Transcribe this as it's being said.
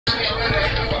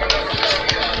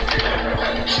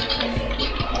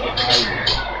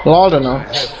Lord, no. I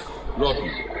have brought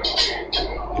you.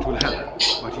 It will help,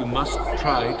 but you must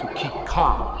try to keep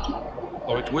calm,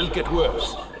 or it will get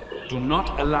worse. Do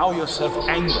not allow yourself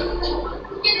anger.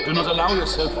 Do not allow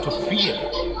yourself to fear.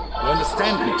 You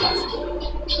understand me, Tasi?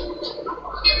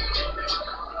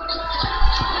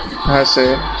 I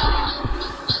see.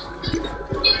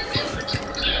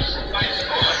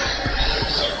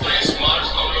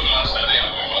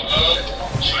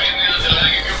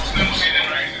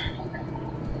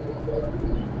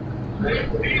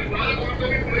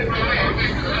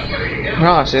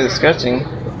 Ah, she's sketching.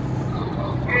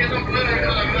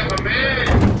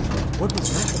 What was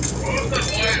that?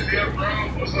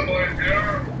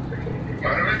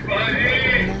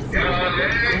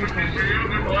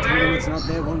 Nothing. It's not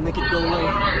there, won't make it go away.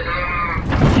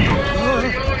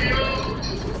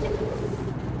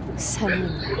 Salim,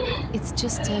 it's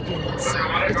just turbulence.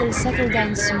 It'll settle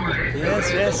down soon.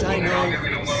 Yes, I know.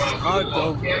 It's hard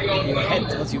though. Your head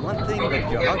tells you one thing,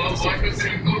 but your heart disagrees.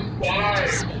 Try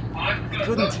to sleep. I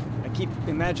couldn't. I keep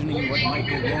imagining what might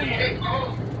go wrong.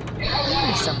 I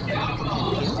know someone who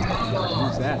can help you.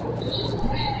 Who's that?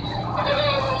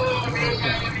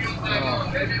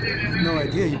 No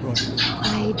idea you brought him.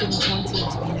 I didn't want him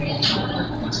to be lonely.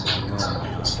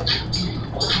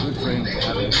 It's good for him to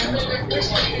have an adventure.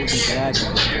 He'll be glad when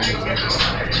the story is over.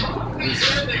 He's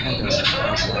had a hard life.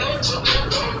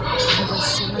 And there's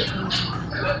so much more to come.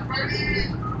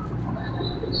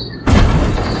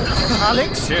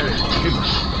 Alex?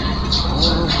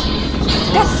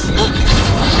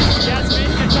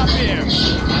 Jasmine, get up here.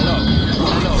 Hello.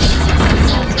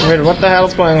 Wait, what the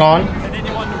hell's going on? Can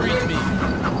anyone read me?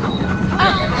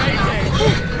 Mayday!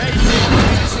 Mayday!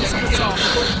 This is the song.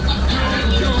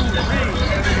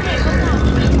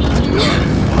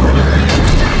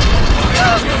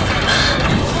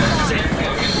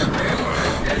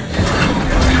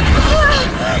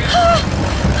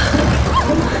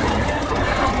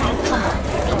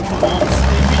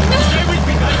 Stay with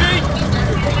me, baby!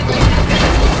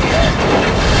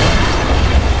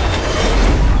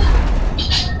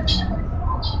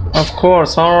 Of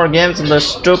course, horror games with the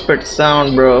stupid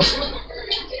sound, bro.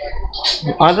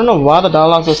 I don't know why the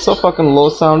dialogues are so fucking low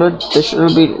sounded. They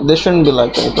shouldn't be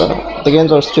like that, but the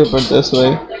games are stupid this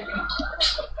way.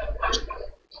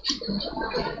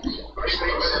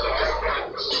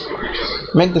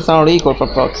 Make the sound equal for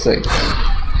fuck's sake.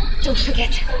 Don't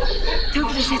forget.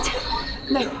 Don't lose it.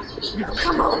 No,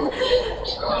 come on.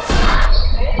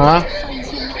 Huh? Find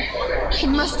him. He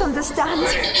must understand.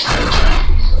 Don't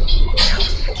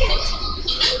forget.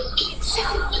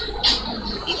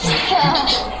 It's her.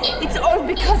 It's all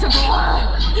because of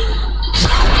her.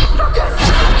 Focus.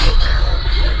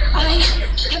 I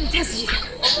am Tasi.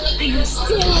 I am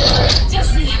still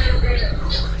Tasi.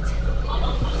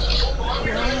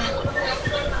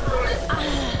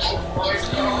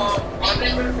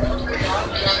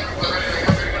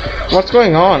 What's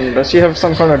going on? Does she have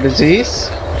some kind of disease?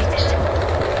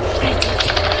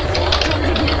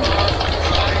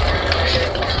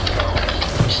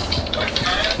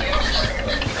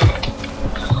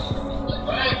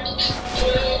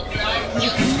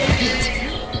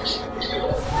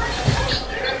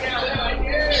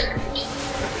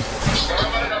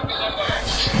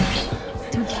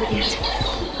 Don't forget.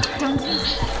 Don't lose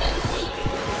it.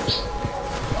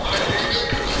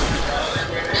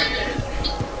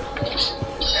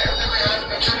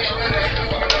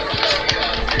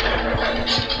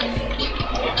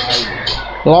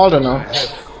 Lord, no. I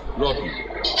have brought you.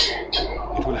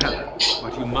 It will help,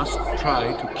 but you must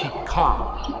try to keep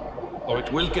calm, or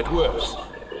it will get worse.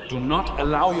 Do not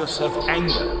allow yourself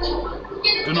anger.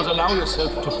 Do not allow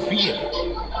yourself to fear.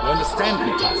 You understand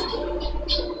me, Tasi?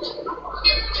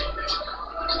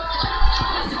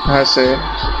 I see.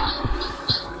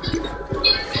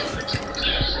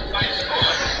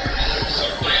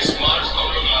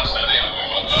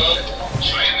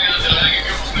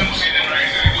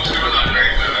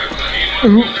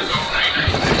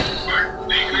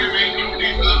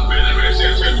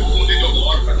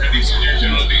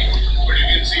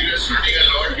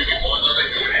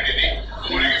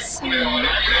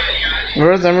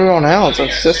 Where's everyone else?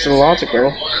 It's just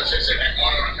illogical.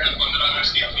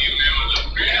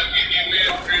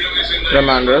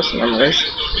 Memories.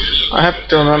 I have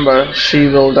to remember she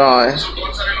will die.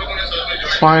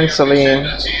 Find Salim.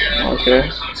 Okay.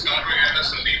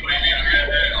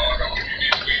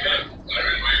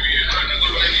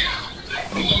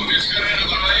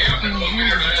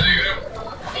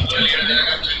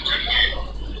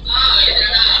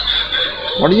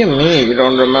 What do you mean you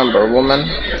don't remember, woman?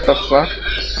 What the fuck?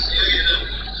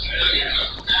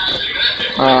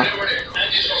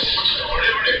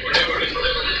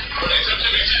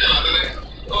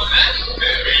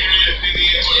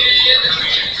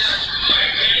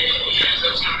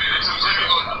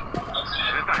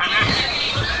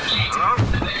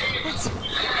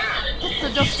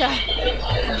 Doctor,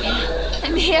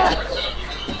 I'm here.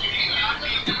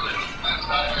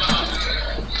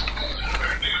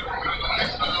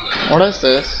 What is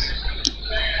this?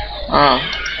 Ah.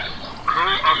 Crew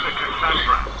of the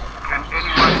Cassandra, can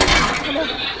anyone hear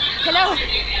me? Hello?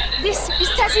 This is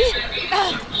Tasi?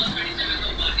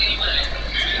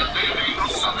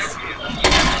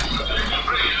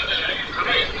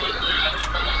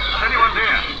 Anyone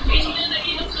there?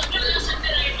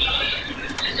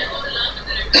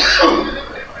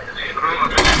 Crew of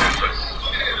the Cassandra,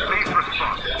 please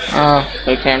respond. Ah,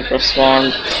 they can't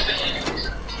respond.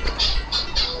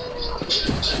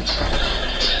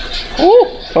 Ooh,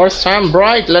 first time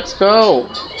bright, let's go.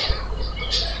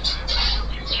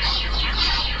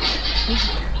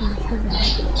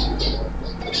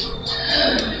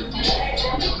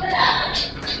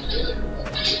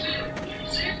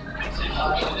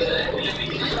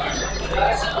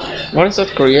 What is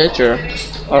that creature?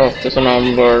 Oh, there's an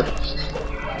armed bird.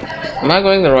 Am I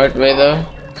going the right way though?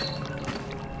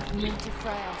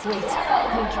 Wait,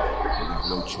 thank you.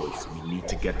 No choice. We need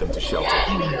to get them to shelter.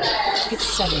 I know. It's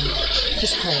Seven.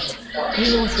 He's hurt. You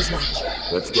know what he's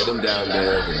like. Let's get him down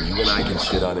there, then you and I can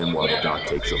sit on him while the doc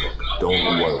takes a look.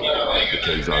 Don't worry. The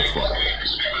caves aren't far.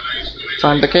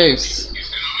 Find the caves.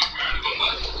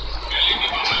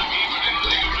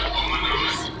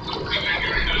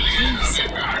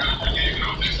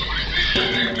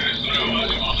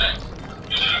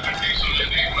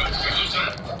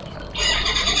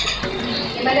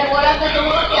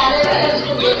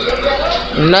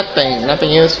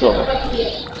 Nothing useful.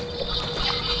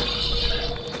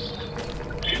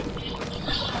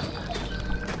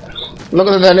 Look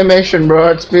at the animation,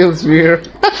 bro. It feels weird.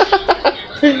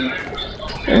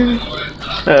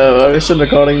 Are we still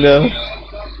recording though?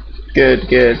 Good.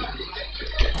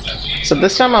 So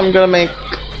this time I'm gonna make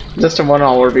just a 1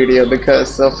 hour video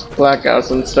because of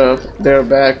blackouts and stuff. They're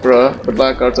back, bro. The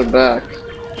blackouts are back.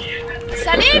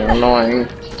 Salim! They're annoying.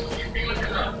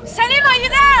 Salim, are you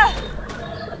there?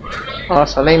 Oh,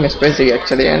 Salim is busy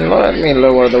actually, and let me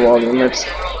lower the volume. It's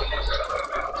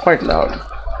quite loud.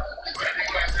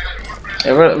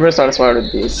 Yeah, we're satisfied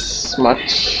with this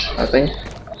much, I think.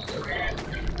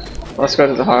 Let's go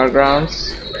to the higher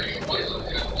grounds.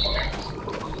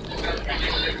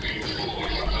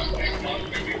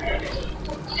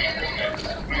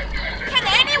 Can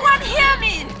anyone hear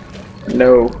me?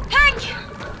 No. Hank!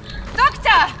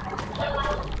 Doctor!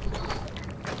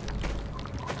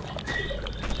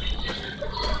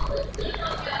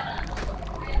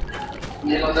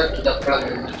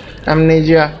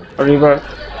 Amnesia, Rebirth.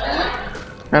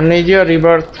 Amnesia,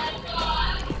 Rebirth.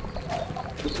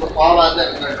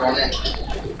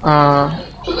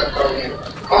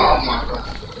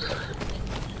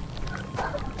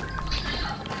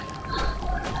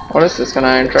 What is this? Can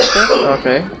I interact it?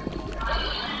 Okay.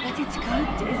 But it's good,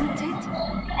 isn't it?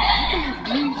 People have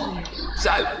been here.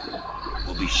 So,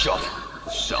 we'll be shot,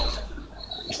 sold.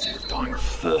 Instead of dying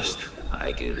first, I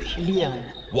agree. Leon.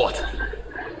 What?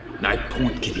 Now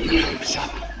point getting your hopes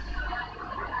up.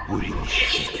 We're in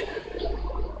shit.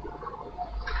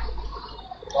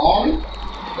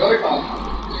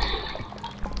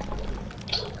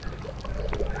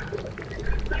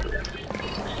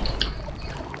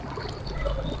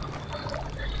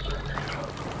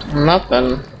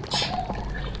 Nothing.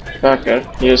 Okay,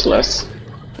 useless.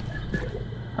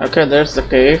 Okay, there's the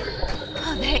cave.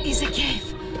 Oh, there is a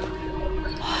cave.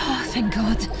 Oh, thank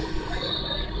God.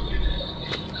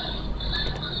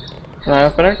 Can I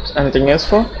open it? Anything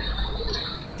useful?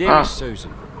 Dearest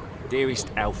Susan,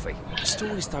 dearest Alfie, the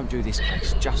stories don't do this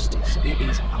place justice. It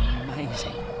is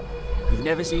amazing. You've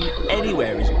never seen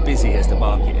anywhere as busy as the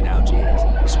market in Algiers.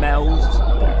 Smells,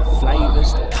 the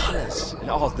flavours, the colours, and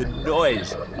oh, the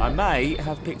noise. I may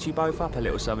have picked you both up a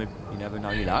little something. You never know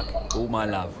your luck. All my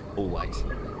love, always.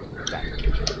 Dan.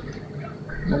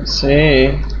 Let's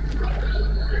see.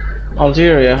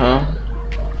 Algeria, huh?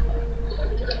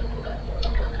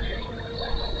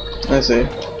 I see.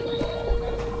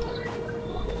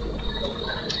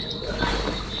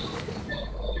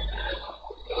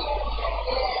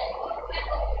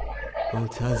 Oh,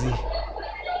 Tasi,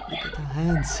 look at the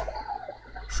hands.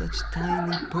 Such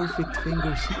tiny, perfect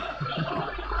fingers.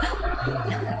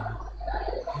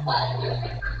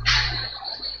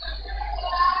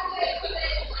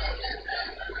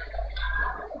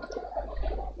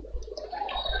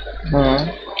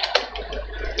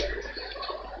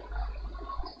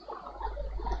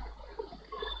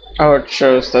 Oh, it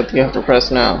shows that you have to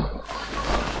press now.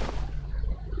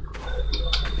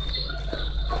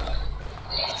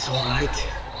 It's alright.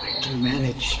 I can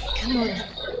manage. Come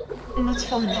on. Not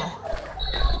far now.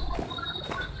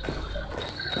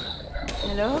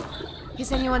 Hello?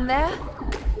 Is anyone there?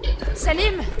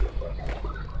 Salim!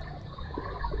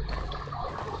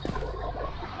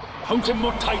 Hold him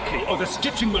more tightly, or the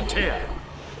stitching will tear.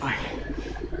 I'm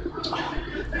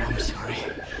sorry.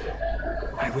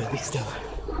 I will be still.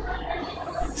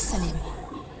 Salim,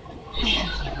 I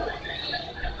have you.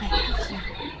 I have you.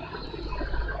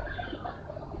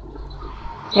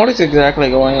 What is exactly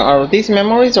going on? Are these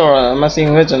memories or a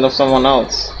missing vision of someone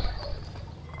else?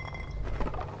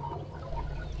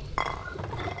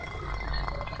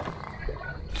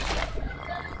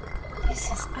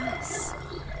 This is us.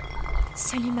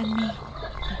 Salim and me.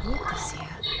 We wrote this here.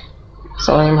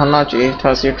 Salim Hanaji,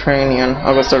 Tasi Trianon,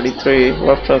 August 33,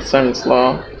 Retrace sentence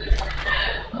law.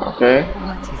 Okay.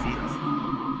 What is it?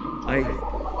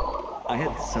 I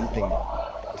had something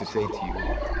to say to you.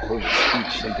 A whole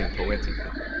speech, something poetic.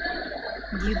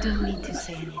 You don't need to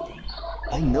say anything.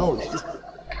 I know, it's just...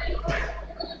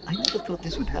 I never thought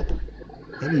this would happen.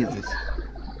 Any of this.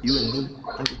 You and me,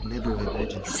 I would never have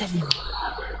imagined. Salim,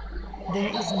 there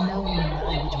is no one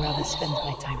I would rather spend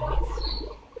my time with.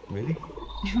 Really?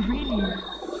 Really?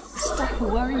 Stop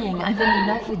worrying. I'm in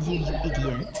love with you, you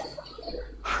idiot.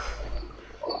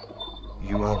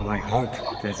 You are my heart,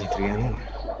 Tasi Trianon.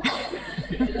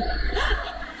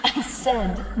 I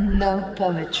said no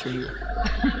poetry.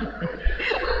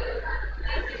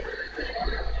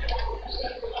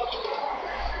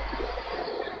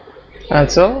 And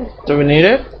so, do we need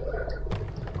it?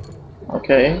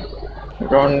 Okay, we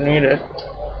don't need it.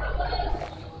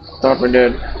 Thought we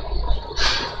did.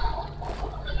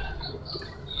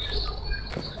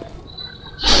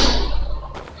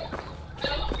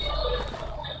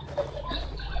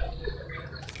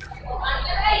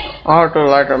 Or to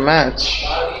light a match.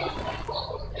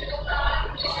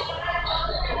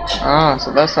 Ah,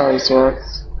 so that's how this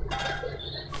works.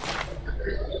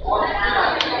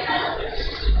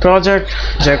 Project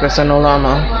Gokana-san,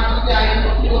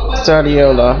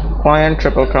 Stadiola, Client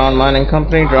Triple Crown Mining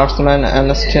Company, Draftsman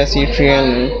Tasi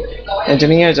Trianon,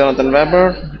 Engineer Jonathan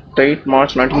Weber, date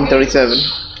March 1937.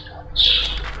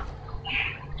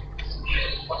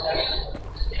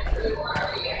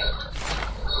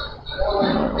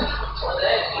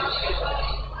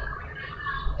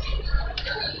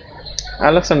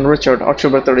 Alex and Richard,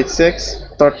 October 36.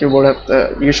 Thought you would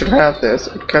have. You should have this.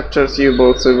 It captures you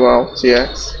both so well.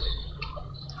 GX.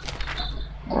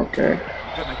 Okay.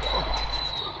 But I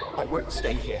can't. I won't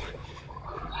stay here.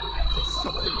 There's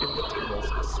something in the tunnels,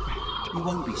 I swear. You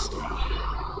won't be staying.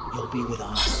 You'll be with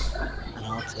us, and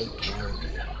I'll take care of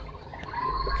you.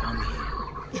 Come here.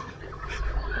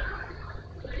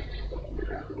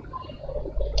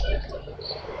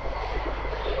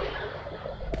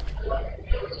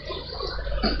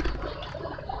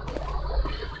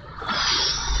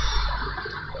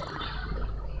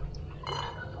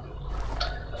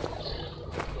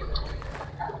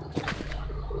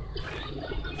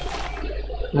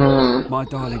 My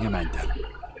darling Amanda,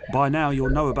 by now you'll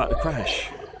know about the crash.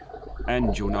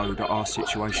 And you'll know that our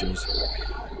situation is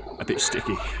a bit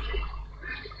sticky.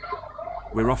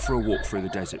 We're off for a walk through the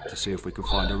desert to see if we can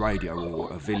find a radio or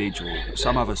a village or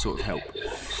some other sort of help.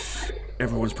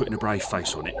 Everyone's putting a brave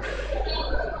face on it,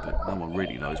 but no one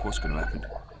really knows what's going to happen.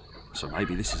 So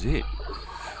maybe this is it.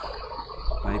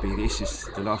 Maybe this is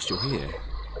the last you'll hear.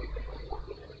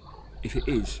 If it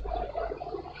is,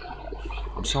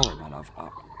 I'm sorry, my love.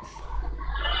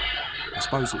 I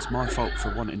suppose it's my fault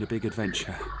for wanting a big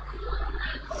adventure.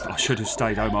 I should have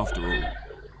stayed home after all.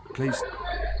 Please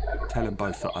tell them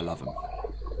both that I love them.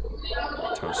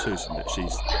 Tell Susan that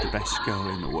she's the best girl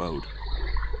in the world.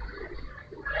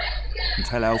 And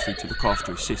tell Alfie to look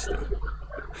after his sister.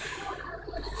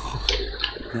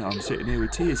 Now I'm sitting here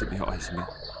with tears in my eyes and my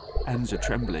hands are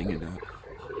trembling and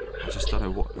I just don't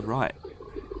know what to write.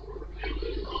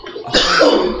 I don't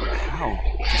know how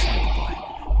to say goodbye.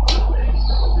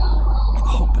 I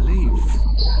can't believe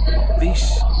this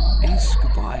is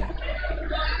goodbye.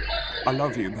 I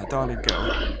love you, my darling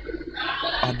girl.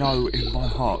 I know in my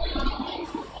heart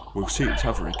we'll see each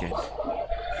other again.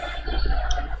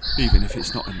 Even if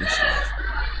it's not in this life.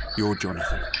 You're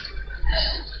Jonathan.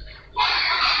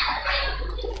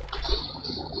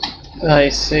 I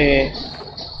see.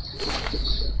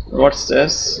 What's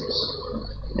this?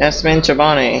 Yasmin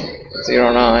Chabani,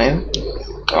 09,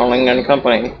 Starling and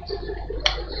Company.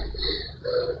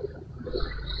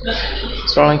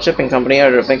 Starling Shipping Company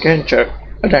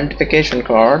identification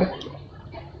card.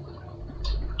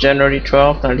 January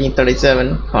 12,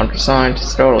 1937, countersigned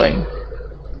Sterling.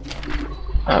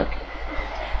 Okay.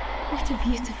 What a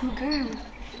beautiful girl.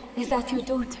 Is that your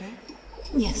daughter?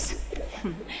 Yes.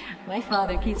 My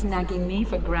father keeps nagging me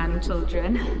for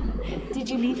grandchildren. Did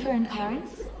you leave her in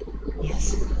Paris?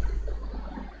 Yes.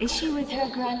 Is she with her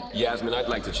Yasmin, I'd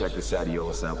like to check the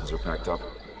Sadiola samples are packed up.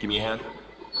 Give me a hand.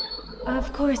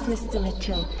 Of course, Mr.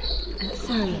 Mitchell.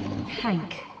 Sorry,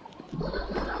 Hank.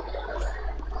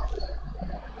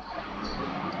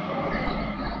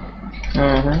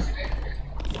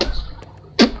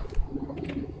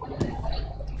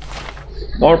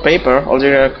 More paper.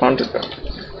 Algeria contributed.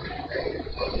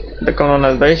 The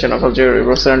colonization of Algeria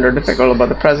was rendered difficult by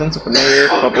the presence of a native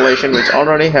population which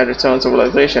already had its own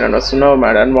civilization and was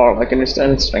nomad and warlike in its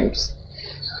instincts.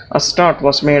 A start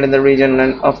was made in the region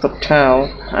of the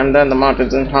Tal, and then the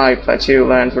mountains and high plateau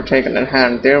lands were taken in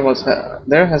hand. There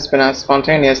has been a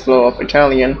spontaneous flow of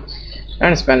Italian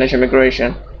and Spanish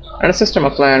immigration, and a system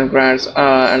of land grants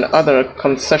and other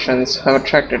concessions have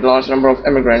attracted a large number of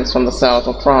immigrants from the south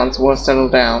of France who have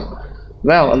settled down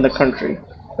well in the country.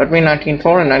 Between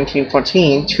 1904 and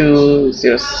 1914,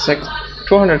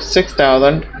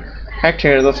 206,000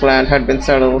 hectares of land had been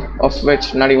settled, of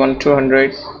which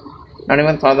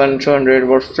 91,200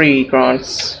 were free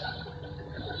grants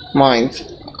mines.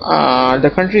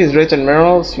 The country is rich in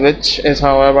minerals, which is,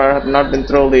 however, have not been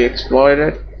thoroughly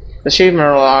exploited. The chief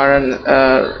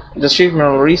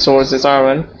mineral resource is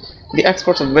iron, the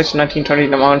exports of which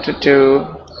 1920 amounted to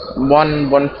 1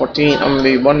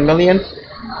 million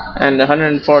and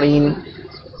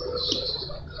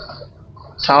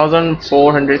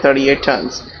 114,438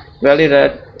 tons, valued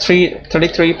at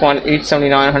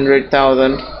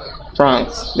 33,879,000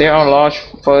 francs. There are large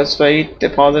phosphate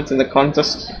deposits in the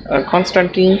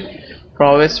Constantine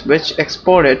province, which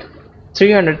exported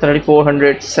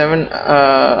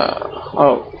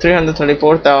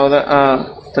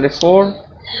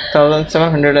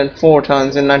 34,704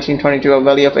 tons in 1922, a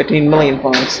value of 18 million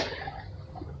pounds.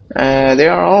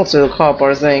 There are also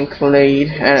copper, zinc, lead,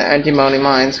 and antimony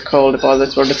mines. Coal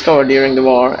deposits were discovered during the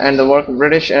war, and the work of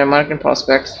British and American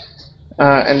prospects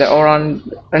in the Oran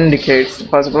indicates the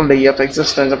possibility of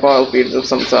existence of oil fields of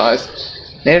some size.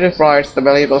 Native rights, the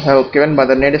valuable help given by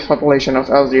the native population of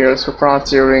Algiers to France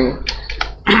during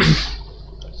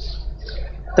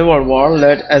the World War,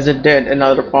 led, as it did in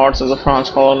other parts of the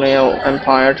French colonial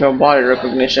empire, to a wider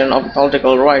recognition of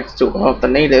political rights of the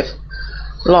native.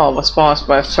 Law was passed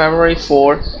by February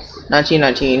 4,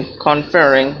 1919,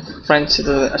 conferring French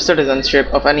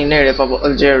citizenship of any native of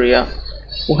Algeria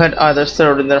who had either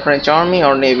served in the French army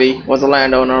or navy, was a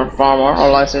landowner, farmer,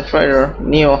 or licensed trader,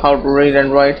 knew how to read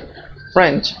and write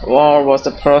French, or was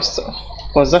the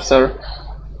possessor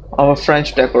of a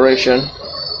French decoration.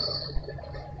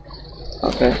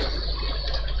 Okay.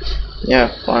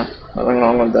 Yeah, fine. Nothing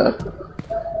wrong with that.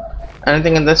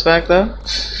 Anything in this bag though?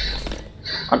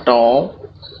 A doll.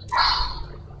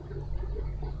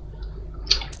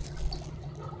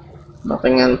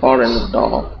 Nothing important in the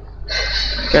doll.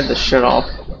 Get this shit off.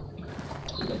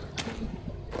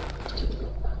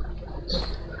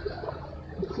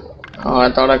 Oh,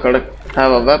 I thought I could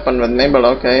have a weapon with me, but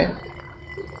okay.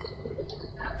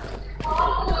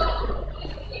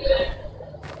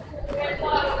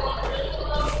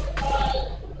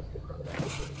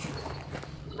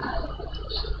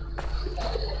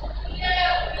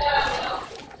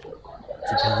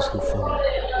 To those who follow,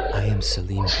 I am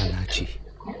Salim Hanachi.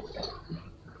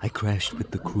 I crashed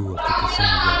with the crew of the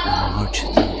Cassandra on March 3,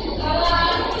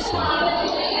 1937.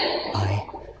 I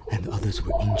and others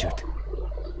were injured.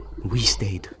 We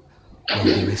stayed, while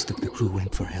the rest of the crew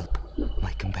went for help.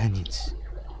 My companions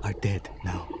are dead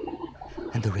now,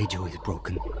 and the radio is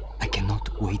broken. I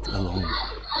cannot wait alone.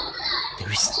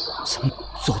 There is some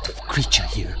sort of creature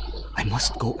here. I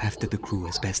must go after the crew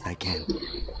as best I can.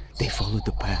 They followed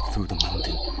the path through the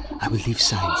mountain. I will leave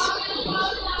signs.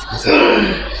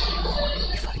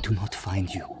 If I do not find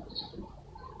you,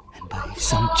 and by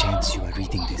some chance you are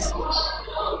reading this,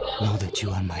 know that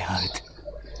you are my heart.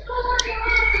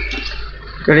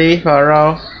 Goodie,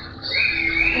 Pharaoh.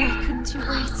 Why couldn't you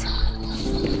wait? I'll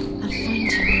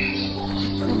find you. I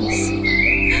promise.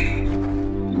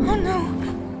 Oh no.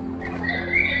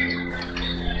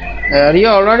 Are you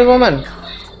already, woman?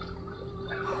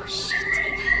 Oh shit.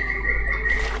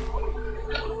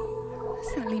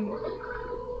 Salim,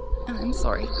 I'm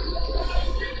sorry.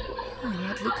 I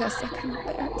had Lucas, I couldn't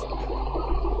bear it.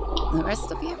 The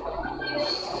rest of you?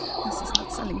 This is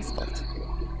not Salim's fault.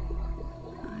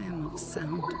 I am of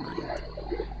sound mind.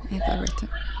 Eva Ritter.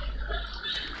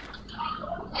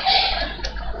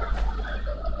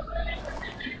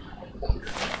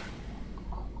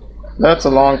 That's a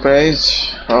long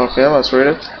page. Okay, let's read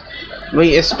it.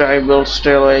 We is tribal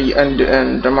still and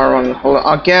Damarang.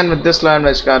 Again with this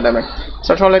language, goddammit.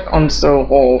 Catholic unso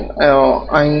whole,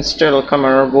 ein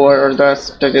Stillkammer, wo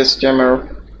das Tagesjammer,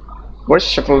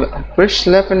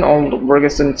 Wischleppen und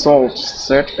Burgesen Salt,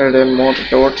 set de Mord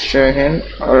dort stehen,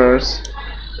 als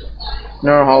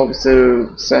Nerhalb zu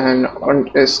sehen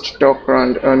und ist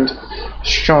Dockrand und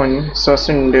schon, so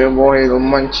sind die wohl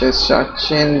manches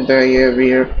Schachen, der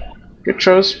wir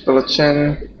getrost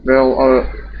belchen, will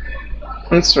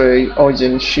unsere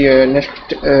Augen schier nicht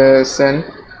sehen.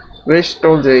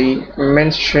 Wichtig die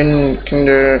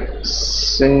Menschenkinder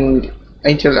sind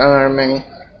eintelarme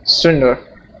Sünder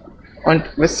und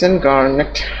wissen gar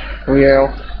nicht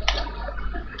real.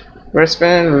 Wir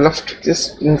spenden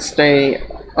Luftdistanz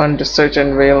und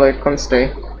certain Welle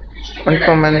Kunste und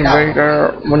kommen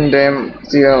wieder von dem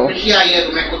Ziel.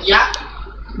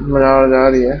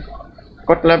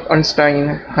 Gottlieb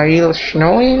Einstein heil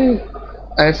schneuen,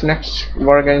 als nicht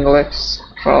morgenlich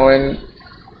Frauen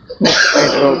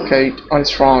Advocate und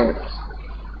strong.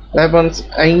 Lebens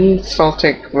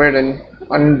einfältig werden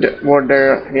und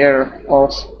wurde hier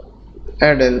auf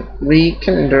Erden wie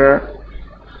Kinder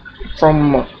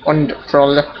fromm und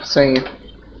fröhlich sein.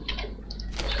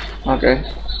 Okay.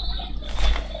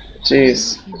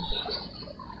 Jeez.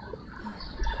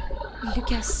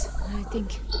 Lucas, I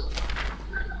think.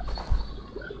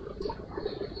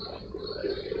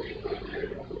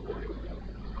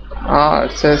 Ah,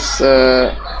 it says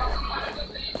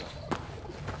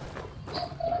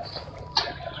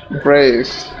brave.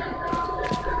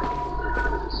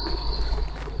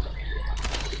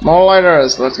 More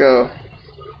lighters, let's go.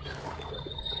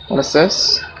 What is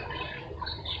this?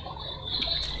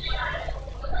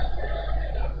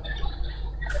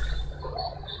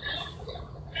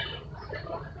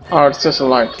 Oh, it's just a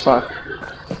light, fuck.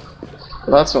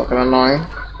 That's fucking annoying.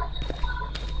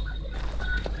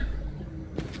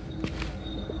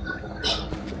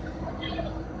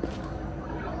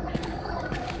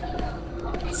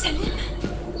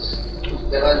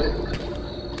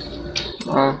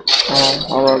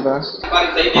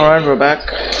 Alright, we're back.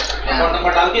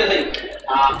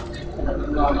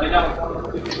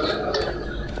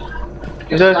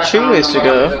 There are 2 ways to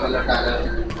go.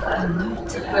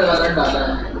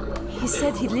 He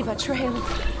said he'd leave a trail.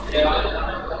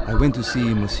 I went to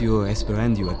see Monsieur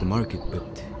Esperandio at the market,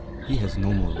 but he has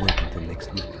no more work until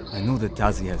next week. I know that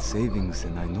Tasi has savings,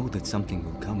 and I know that something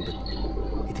will come, but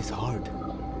it is hard.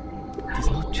 It is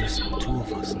not just 2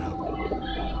 of us now.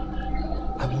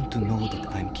 I want to know that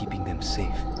I'm keeping them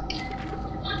safe.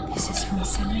 This is from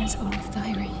Selim's old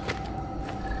diary.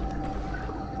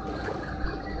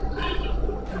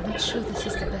 I'm not sure this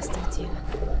is the best idea.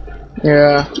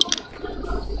 Yeah.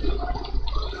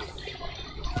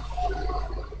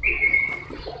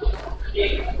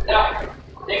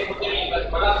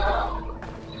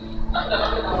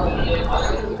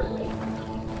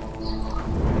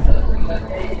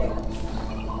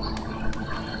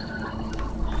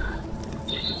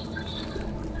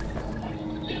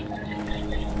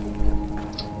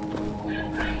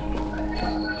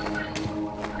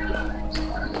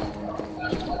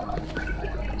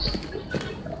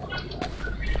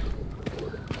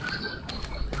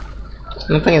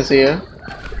 Nothing is here.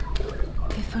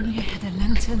 If only I had a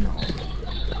lantern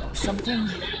or something.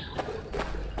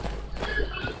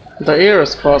 The air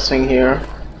is crossing here.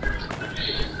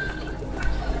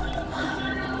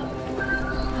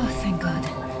 Oh, thank God.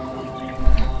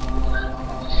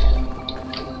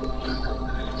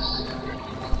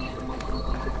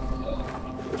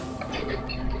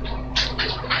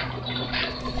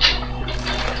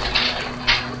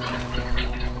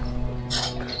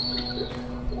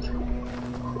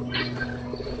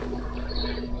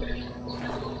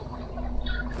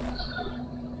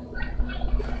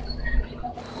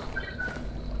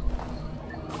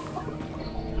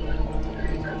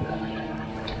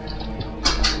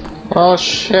 Oh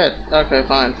shit. Okay,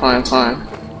 fine. I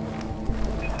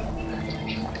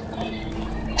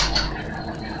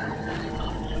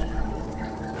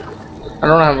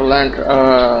don't have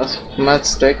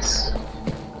matchsticks.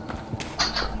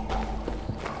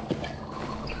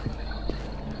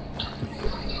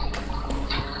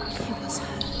 He was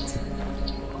hurt.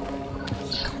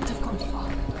 He can't have gone far.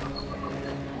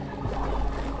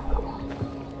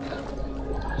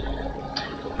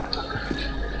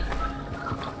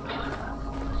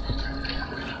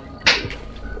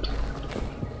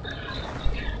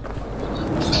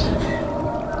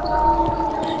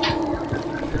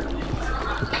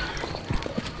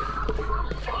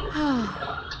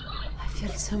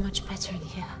 So much better in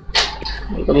here.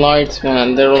 The lights,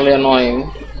 man, they're really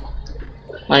annoying.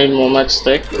 I need more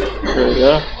matchstick. Here we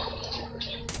go.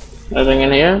 Anything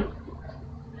in here?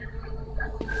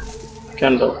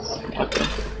 Candles. Okay.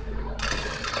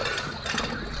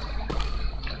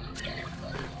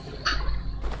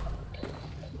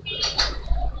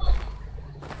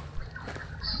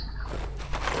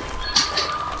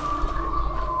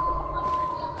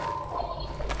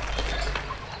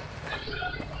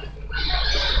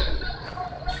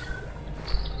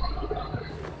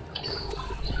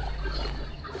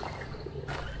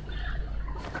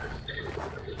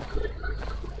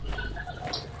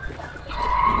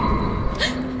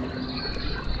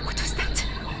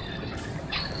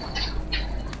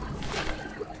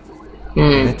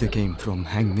 The letter came from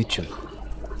Hang Mitchell.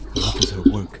 He offers her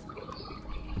work.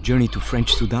 A journey to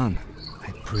French Sudan.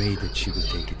 I pray that she will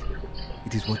take it.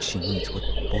 It is what she needs, what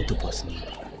both of us need.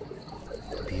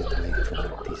 To be away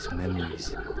from these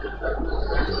memories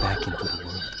and back into the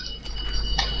world.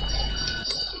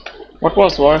 What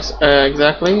was worse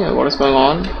exactly? What is going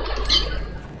on?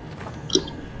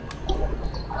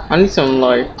 I need some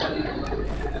light.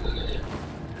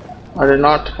 I do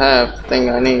not have the thing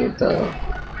I need though.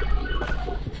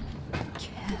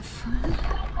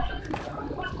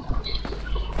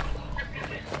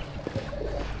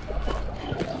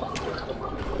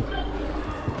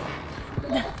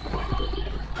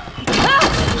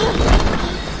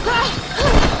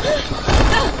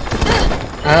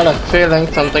 I had a feeling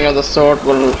something of the sort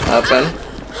will happen.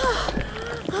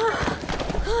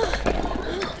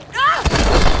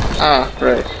 Ah,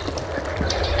 great.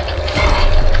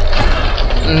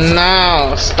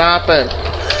 No, stop it.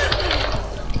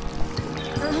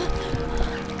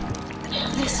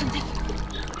 There's something.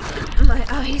 My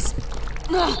eyes.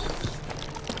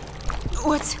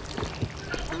 What's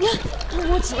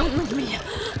wrong with me?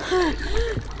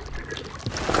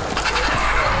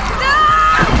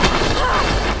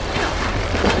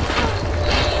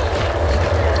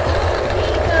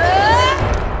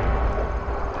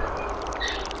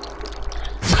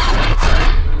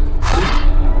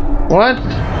 What?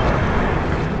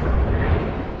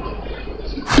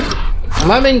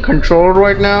 Am I being controlled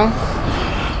right now?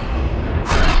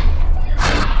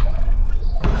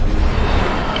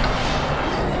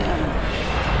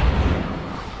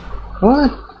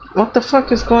 What? What the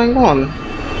fuck is going on?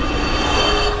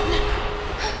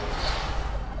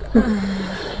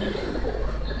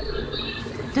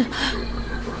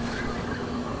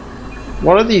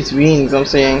 What are these veins I'm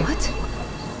seeing? What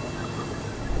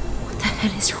the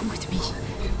hell is wrong with me?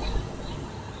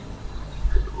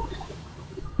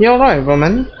 You're right,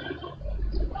 woman.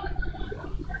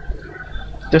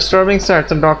 Disturbing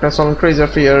sights and darkness will increase your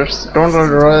fears. Don't let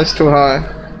it rise too high.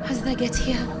 How did I get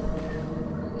here?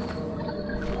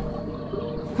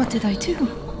 What did I do?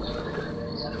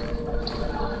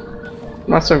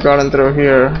 Must have gotten through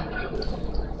here.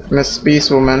 Miss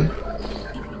Beast Woman.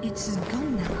 It's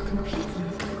gone now, completely.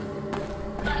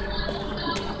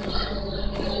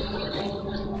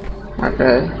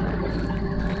 Okay.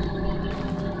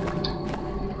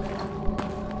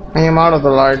 I am out of the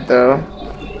light though.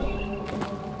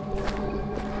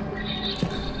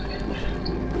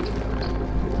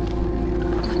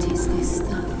 What is this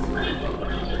stuff?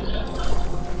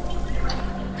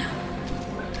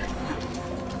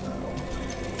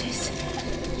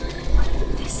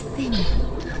 This thing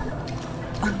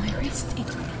on my wrist, it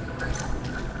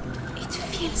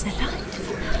feels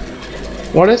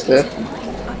alive. What is it? I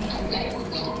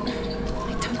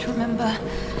don't remember.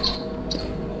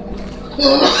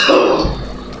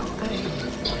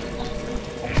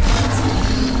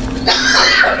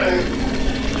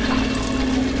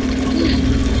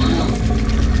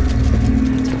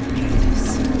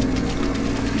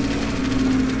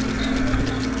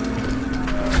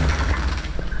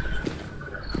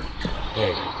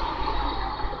 Hey,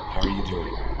 how are you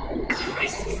doing?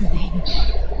 Christ's name.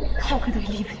 How could I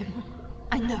leave him?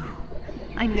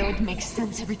 I know it makes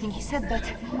sense, everything he said,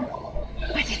 but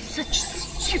it's such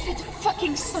stupid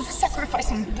fucking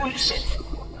self-sacrificing bullshit.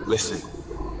 Listen,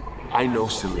 I know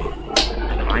Celine,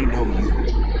 and I know you.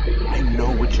 I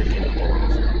know what you're capable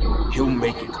of. He'll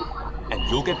make it, and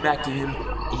you'll get back to him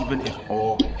even if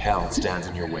all hell stands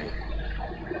in your way.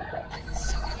 I'm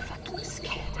so fucking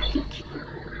scared, Hank.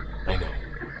 I know.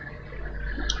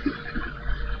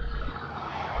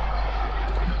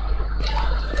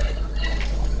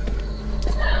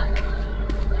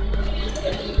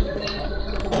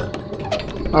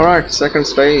 Alright, second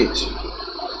stage.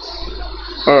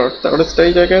 Or third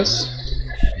stage, I guess.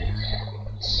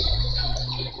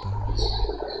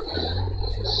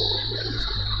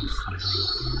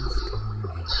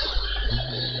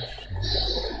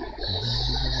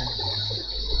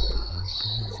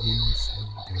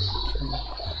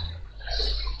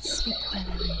 Sleep well,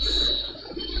 Alice.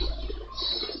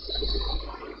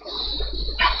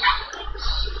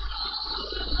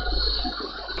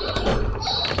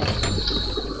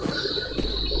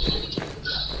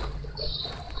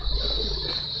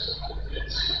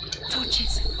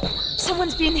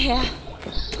 here.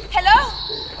 Hello?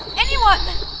 Anyone?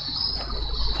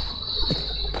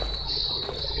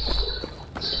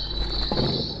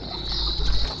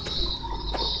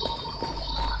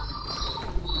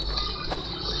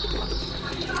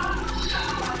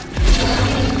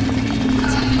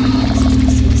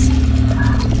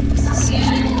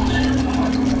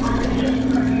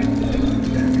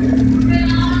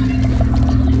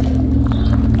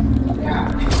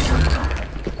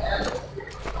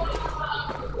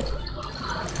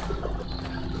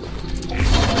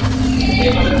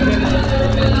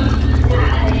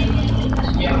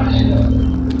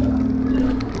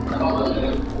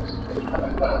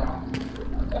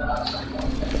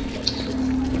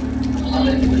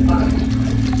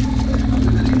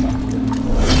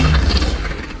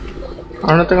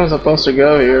 I don't think I'm supposed to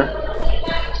go here.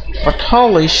 But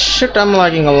holy shit, I'm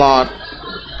lagging a lot.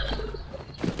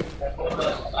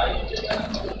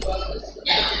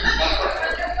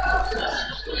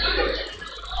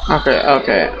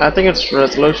 Okay. I think it's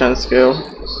resolution skill.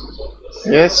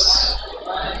 Yes.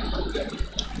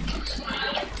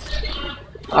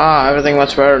 Ah, everything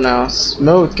much better now.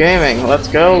 Smooth gaming. Let's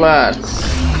go, lads.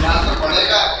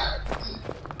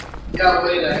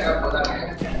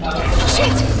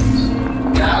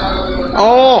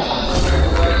 Oh!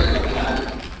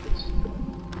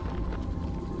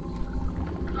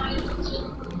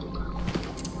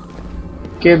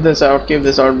 Keep this out,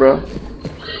 bro.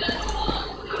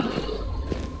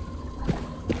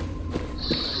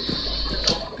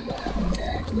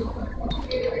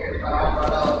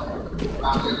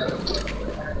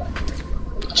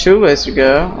 Two ways to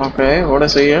go. Okay, what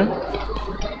is here?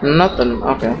 Nothing.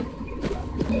 Okay.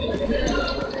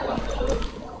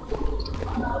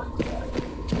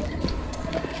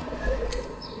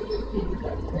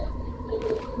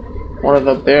 What is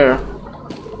up there?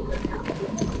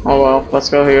 Oh well, let's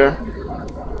go here.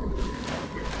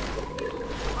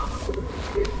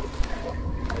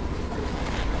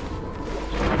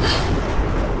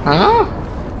 Huh?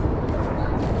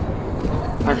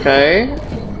 Okay.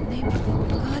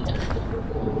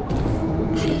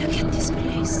 Look at this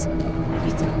place.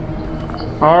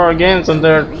 Horror games and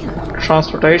their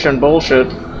transportation bullshit.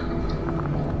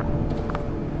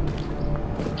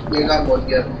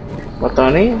 पता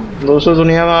नहीं दूसरी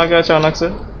दुनिया में आ गया अचानक से.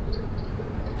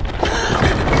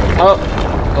 Oh,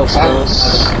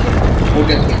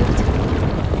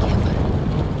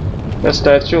 the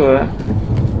statue है.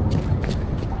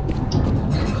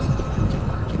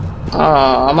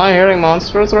 Am I hearing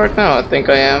monsters right now? I think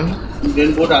I am.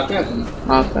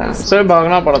 आते हैं. सिर्फ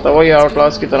भागना पड़ता है, वही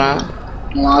आउटलास्ट की तरह है.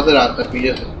 वहाँ से रात तक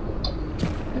पीछे से.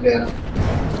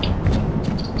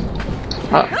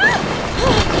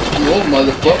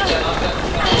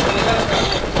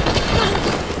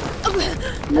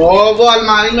 वो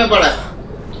अलमारी में पड़ा है.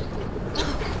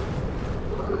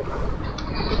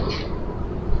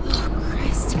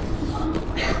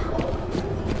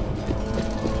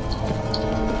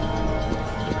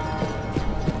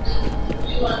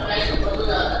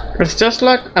 It's just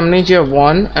like Amnesia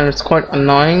 1 and it's quite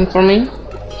annoying for me.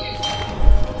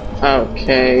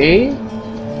 Okay.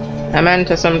 I'm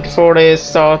into some 4 days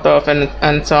south of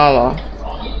Ansala.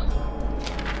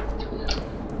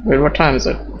 Wait, what time is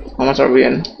it? How much are we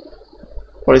in?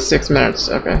 46 minutes,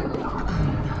 okay.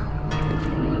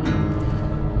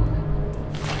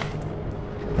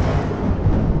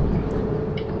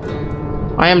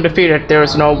 I am defeated, there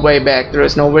is no way back, there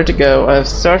is nowhere to go. I have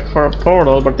searched for a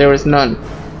portal, but there is none.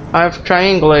 I have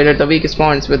triangulated the weakest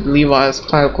points with Levi's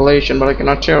calculation, but I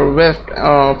cannot share a rift,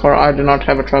 for I do not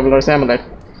have a traveler's amulet.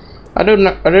 I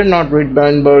did not read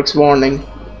Bernberg's warning.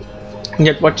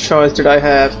 Yet what choice did I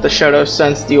have? The shadow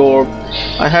sensed the orb.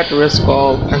 I had to risk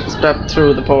all and step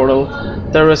through the portal.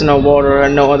 There is no water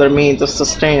and no other means of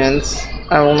sustenance.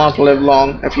 I will not live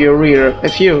long. If you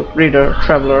reader,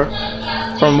 traveler,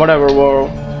 from whatever world,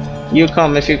 you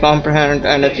come if you comprehend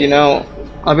and if you know.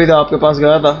 अभी तो आपके पास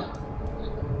गया था.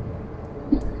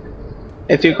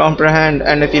 If you comprehend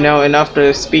and if you know enough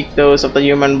to speak those of the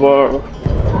human world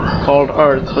called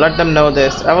Earth, let them know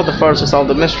this. I was the first to solve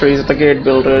the mysteries of the gate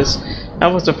builders. I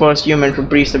was the first human to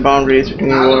breach the boundaries between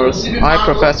worlds. I,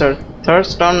 Professor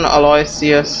Thurston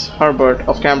Aloysius Herbert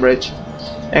of Cambridge,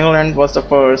 England, was the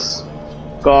first.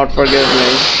 God forgive me.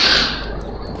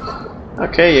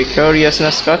 Okay, your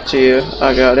curiousness got to you.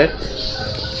 I got it.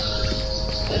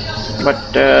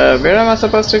 But where am I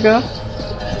supposed to go?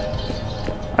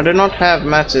 I do not have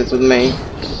matches with me.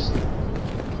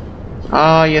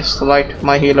 Ah, yes, the light,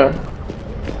 my healer.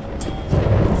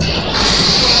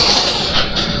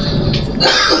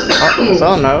 Oh, it's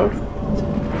all node.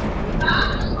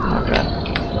 Okay.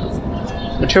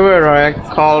 The Tuareg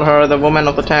called her the woman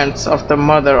of the tents, of the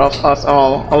mother of us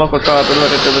all. A local tribe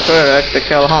related to the Tuareg, the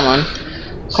Kelhaman,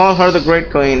 called her the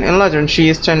Great Queen. In legend, she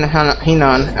is Chen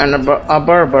Hinan, and a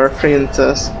Berber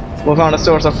princess who found a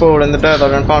source of food in the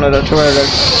desert and founded a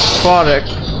Tuareg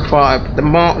tribe. The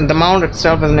mound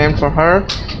itself is named for her,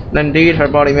 and indeed her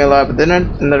body may lie within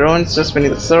it, in the ruins just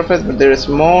beneath the surface, but there is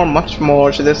much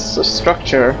more to this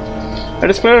structure. It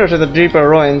is clearer to the deeper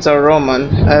ruins are Roman,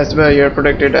 as Bayer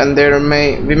predicted, and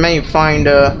we may find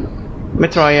a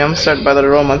Mithraeum set by the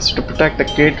Romans to protect the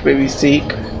gateway we seek.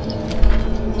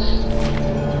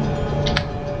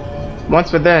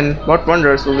 Once within, what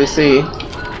wonders will we see?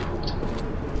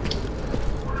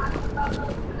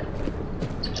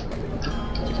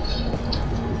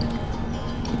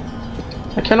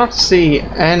 I cannot see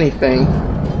anything.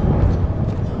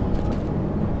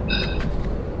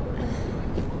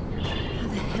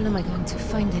 How am I going to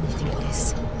find anything in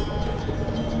this?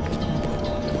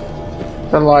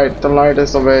 The light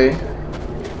is away.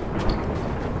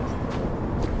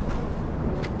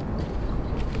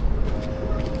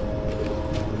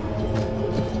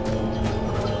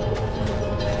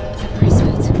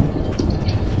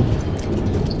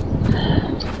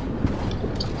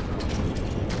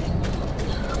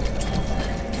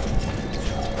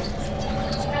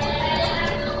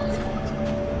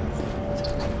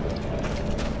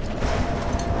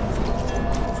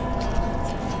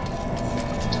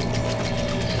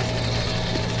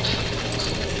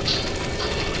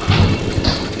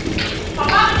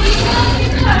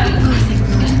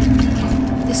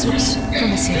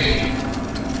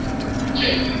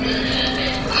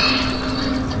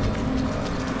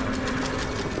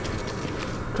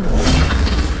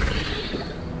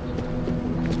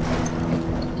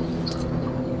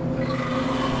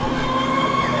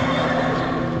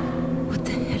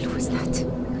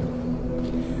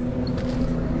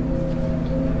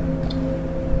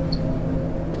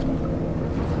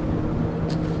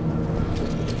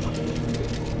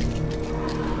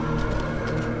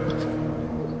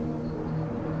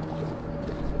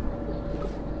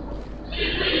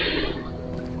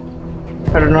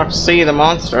 I do not see the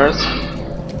monsters.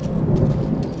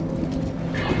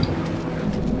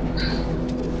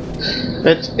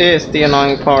 It is the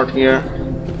annoying part here.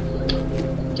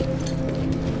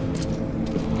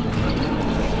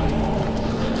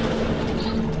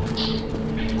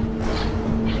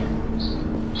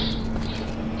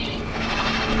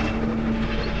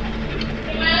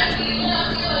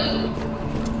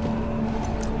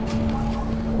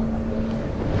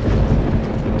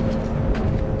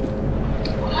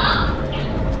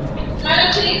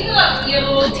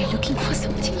 Are they looking for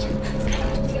something?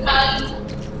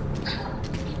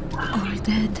 All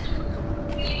dead.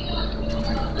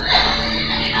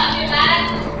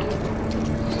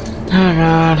 Oh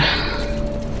god.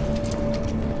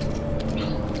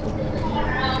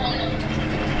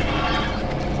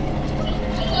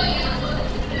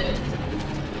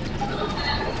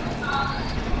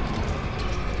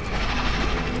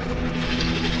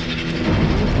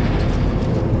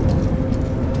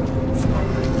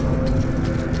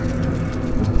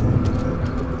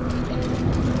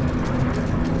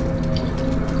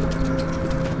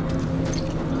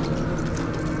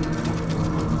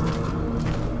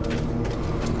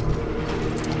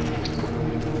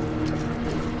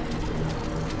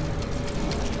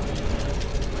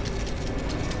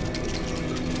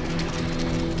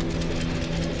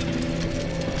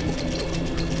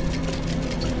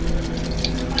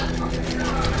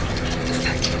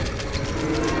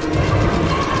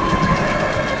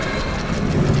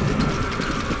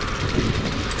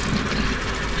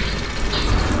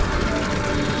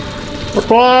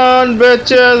 Run,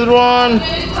 bitches, run!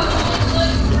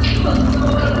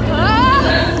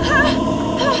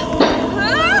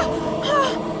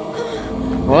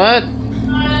 What?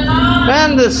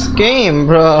 Man, this game,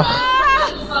 bro.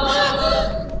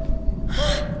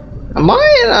 Am I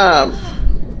in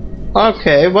a...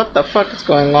 Okay, what the fuck is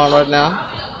going on right now?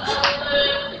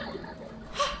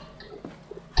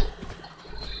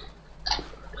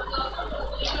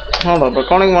 Hold up,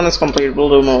 recording 1 is complete, we'll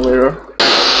do more later.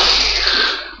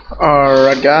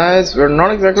 Alright guys, we're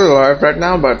not exactly live right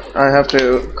now, but I have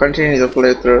to continue the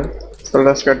playthrough, so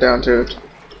let's get down to it.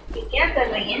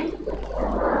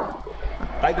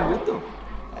 By the window.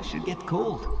 I should get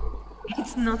cold.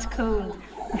 It's not cold.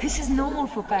 This is normal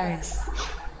for Paris.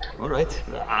 Alright,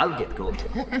 I'll get cold.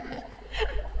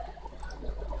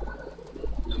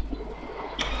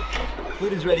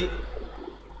 Food is ready.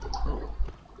 Oh,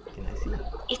 can I see?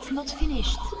 It's not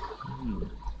finished.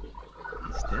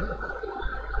 It's terrible.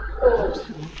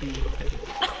 Absolutely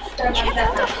terrible. Get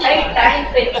out of here!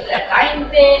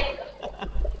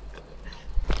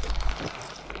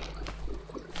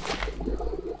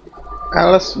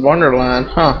 Alice Wonderland,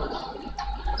 huh?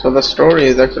 So the story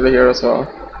is actually here as well.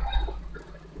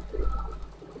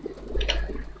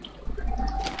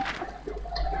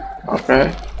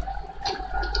 Okay.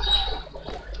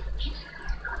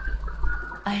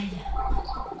 I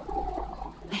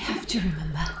have to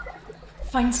remember.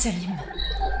 Find Selim.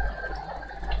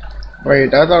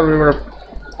 Wait, I thought we were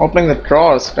opening the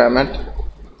drawers, damn it.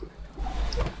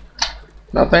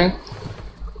 Nothing?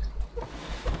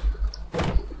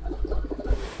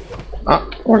 Ah,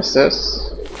 what is this?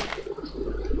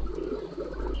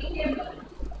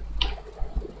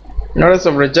 Notice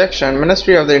of rejection.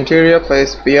 Ministry of the Interior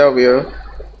placed Biavio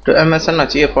to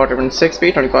MSNHE apartment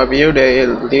 6B 25 View de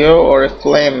Leo or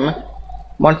Flame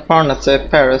Montparnasse,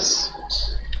 Paris.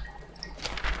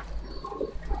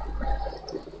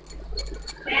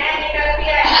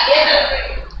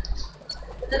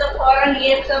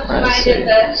 I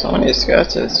see. So many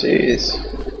sketches, jeez.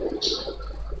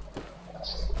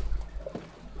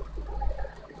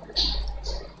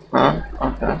 Huh?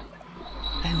 Okay.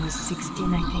 I was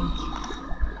 16, I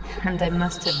think. And I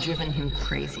must have driven him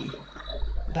crazy.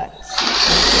 But...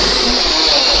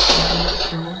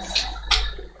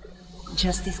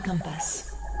 just this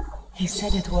compass. He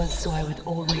said it was so I would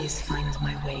always find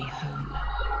my way home.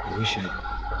 I wish I'd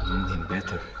known him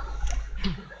better.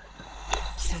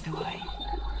 So do I.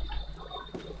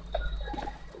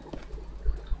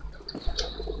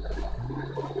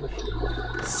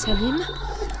 Selim?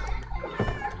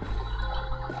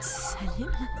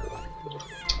 Selim?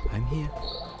 I'm here.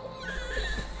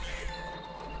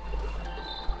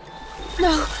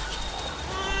 No!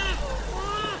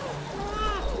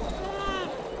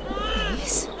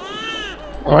 Alice?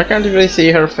 Why can't you really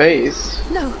see her face?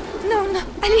 No, no, no!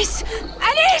 Alice!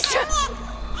 Alice!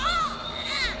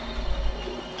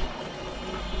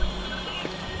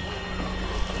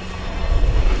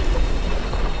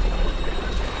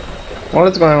 What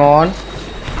is going on?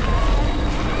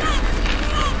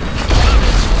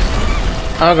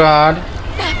 Oh god.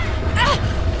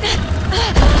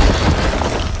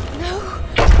 No.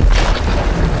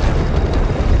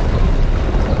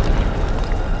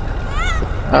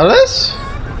 Alice?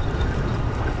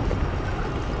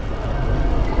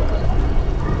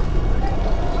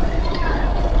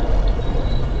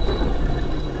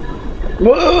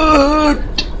 What?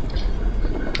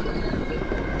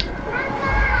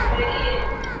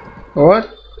 What?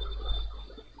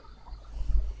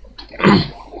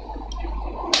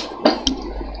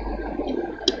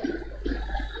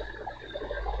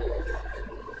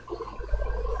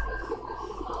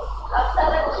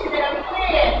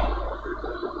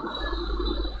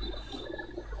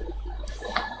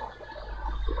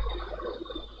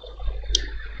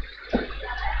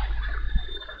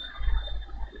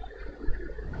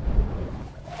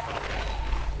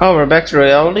 Oh, we're back to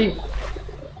reality?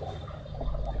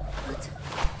 What?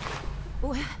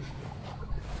 Where?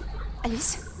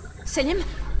 Alice? Selim?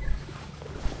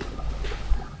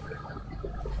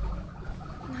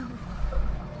 No.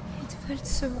 It felt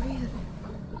so real.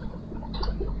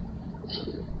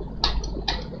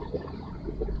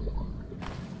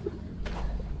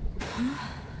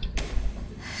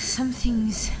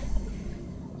 Something's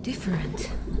different.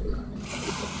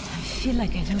 I feel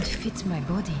like I don't fit my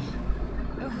body.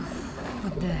 Oh,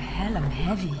 what the hell, I'm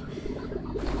heavy.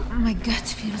 My gut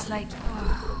feels like...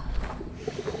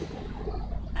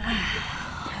 Oh,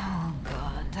 oh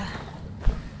god.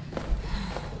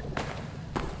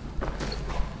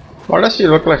 Why does she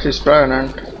look like she's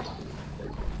pregnant?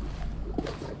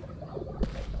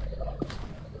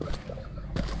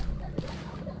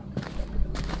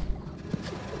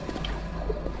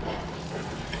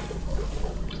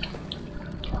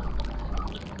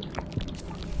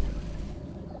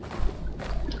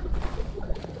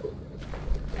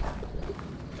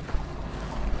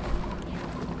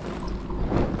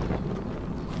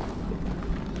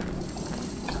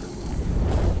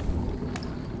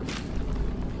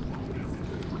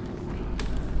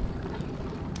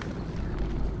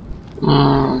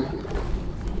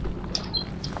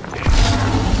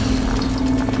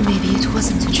 Maybe it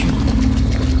wasn't a dream.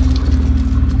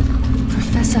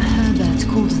 Professor Herbert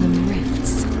called them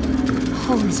rifts,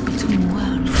 holes between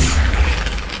worlds.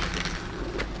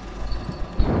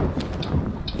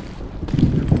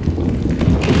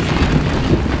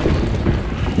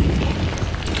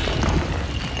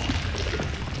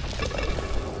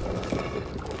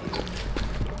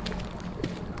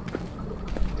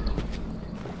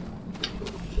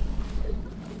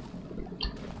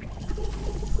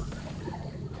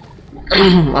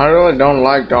 I really don't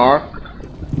like dark.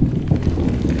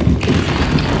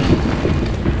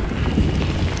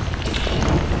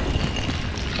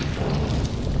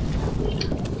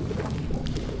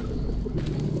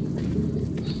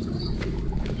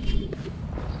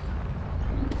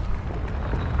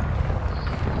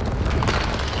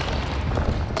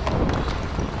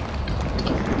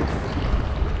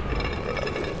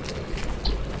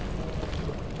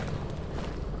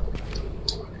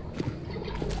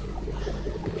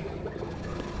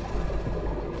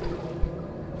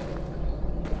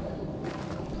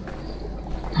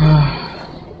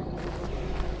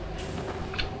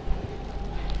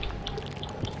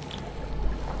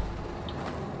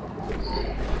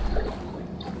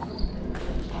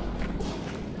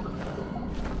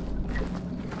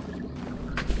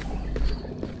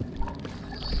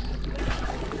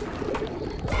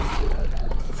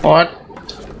 What?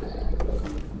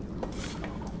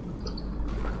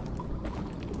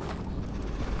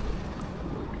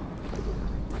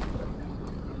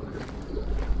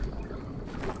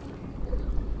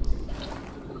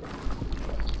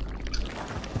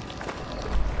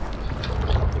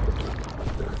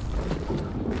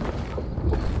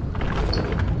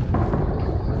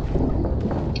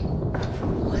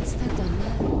 What's that done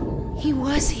there? He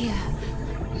was here.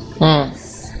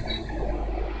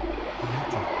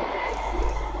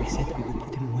 We said we would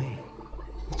put him away.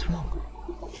 What's wrong?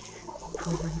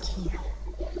 Poor monkey.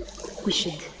 We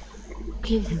should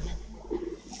clean him.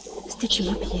 Stitch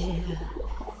him up here.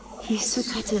 He's so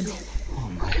tattered. Oh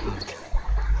my heart.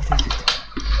 What is it?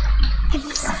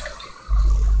 Alice.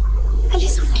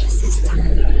 Alice will have a sister.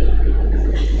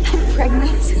 I'm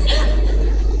pregnant.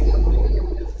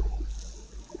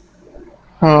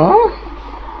 Huh?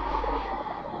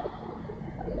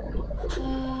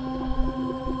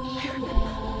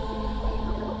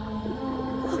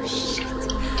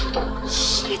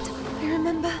 I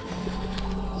remember.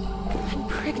 I'm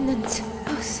pregnant.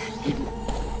 Oh, Salim.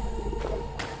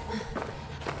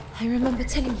 I remember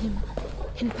telling him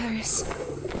in Paris.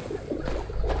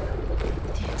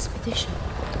 The expedition.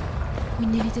 We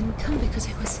nearly didn't come because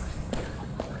I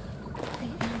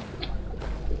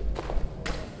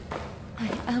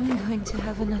am going to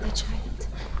have another child.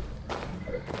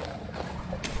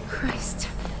 Christ.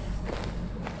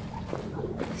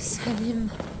 Salim,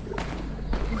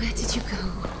 where did you go?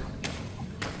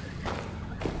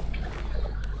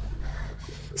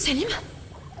 Salim?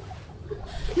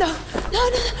 No, no,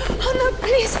 no, oh no,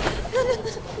 please. No, no,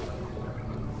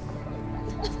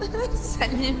 no.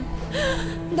 Salim.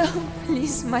 No,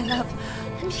 please, my love.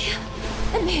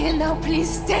 I'm here now, please.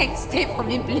 Stay for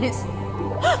me, please.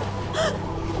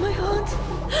 My heart.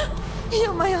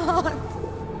 You're my heart.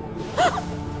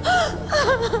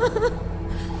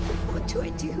 What do I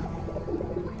do?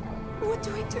 What do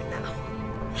I do now?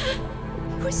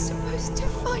 We're supposed to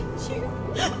find you.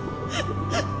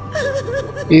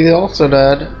 He's also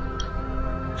dead.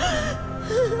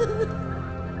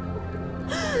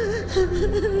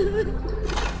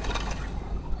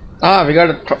 Ah, we got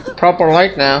a proper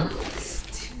light now.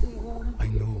 I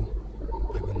know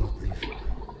I will not live.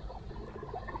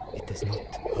 It does not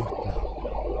hurt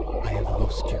now. I have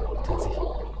lost you, Tasi.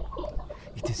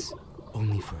 It is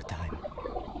only for a time.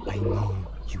 I know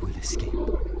you will escape.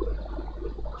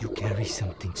 You carry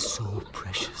something so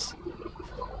precious.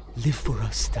 Live for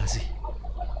us, Tasi.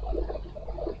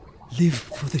 Live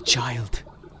for the child.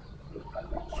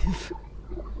 Live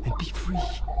and be free.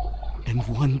 And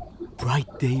one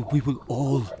bright day we will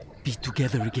all be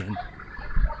together again.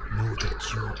 Know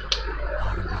that you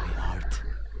are in my heart.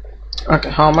 Okay,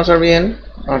 how much are we in?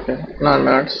 Okay, 9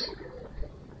 minutes.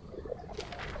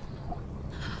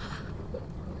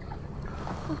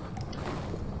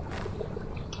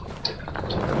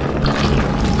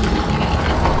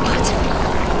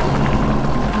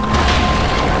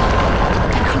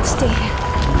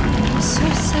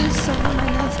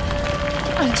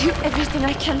 Everything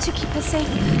I can to keep her safe.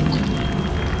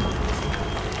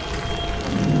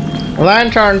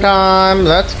 Lantern time,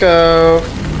 let's go.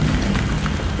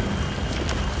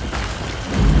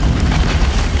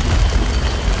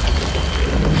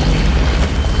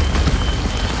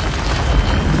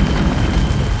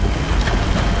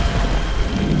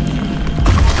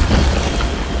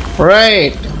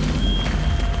 Great.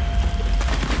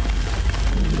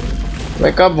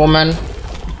 Wake up, woman.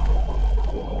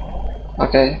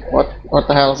 Okay, what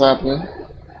the hell is happening?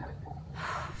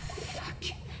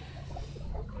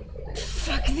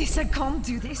 Fuck this, I can't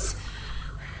do this.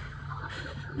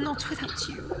 Not without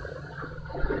you.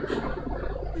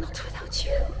 Not without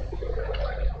you.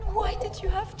 Why did you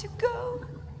have to go?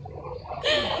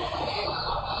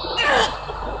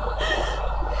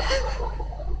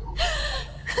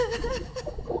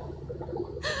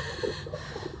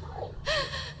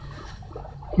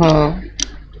 Huh.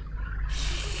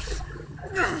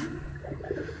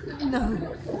 No.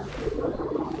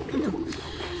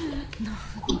 No.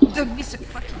 Don't be so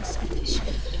fucking selfish.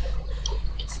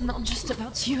 It's not just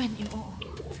about you anymore.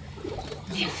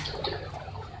 Live.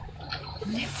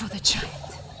 Live for the child.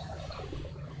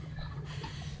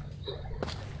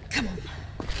 Come on.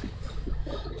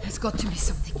 There's got to be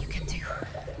something you can do.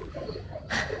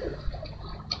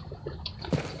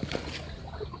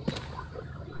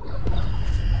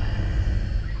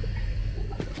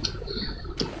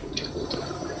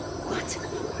 What?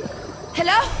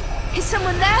 Hello? Is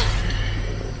someone there?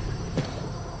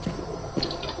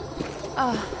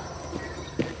 Oh.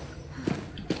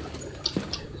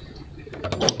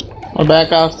 We're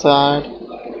back outside.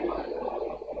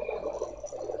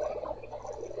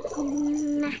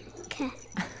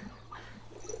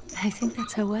 I think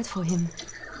that's her word for him.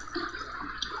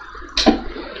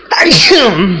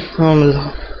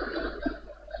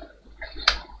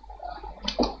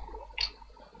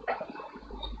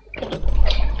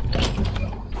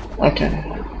 Okay.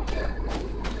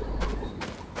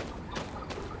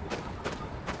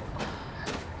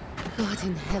 God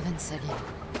in heaven, Selim.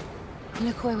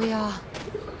 Look where we are.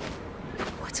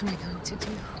 What am I going to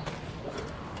do?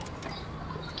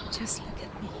 Just look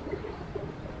at me.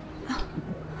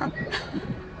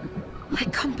 I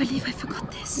can't believe I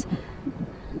forgot this.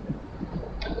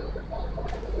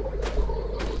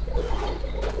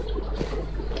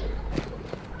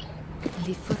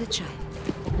 Live for the child,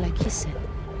 like he said.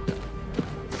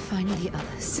 Find the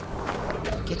others.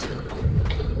 Get home.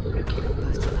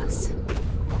 Both of us.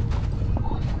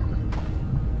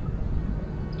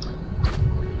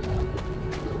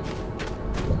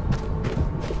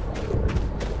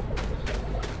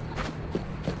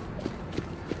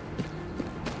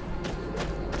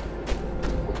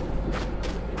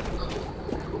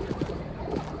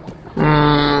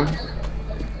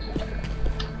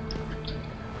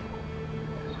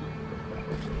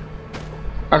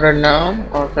 I don't know.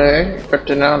 Okay, good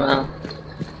to know now.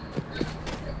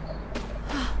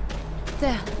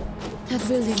 There. That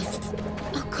building.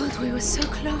 Oh God, we were so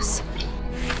close.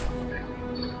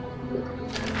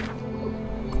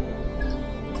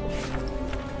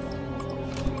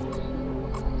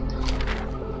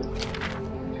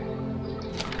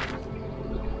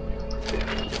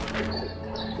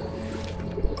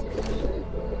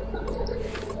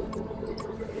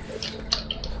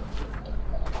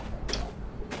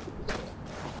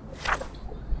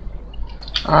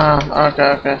 Ah,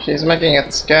 okay. She's making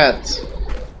it scared.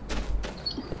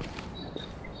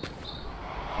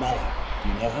 Mala, do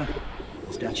you know her?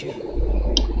 The statue?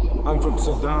 I'm from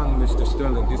Sudan, Mr.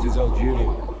 Sterling. This is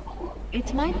Algeria.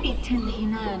 It might be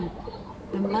Hinan,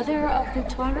 the mother of the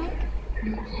Tuareg.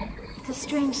 It's a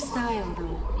strange style,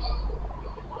 though.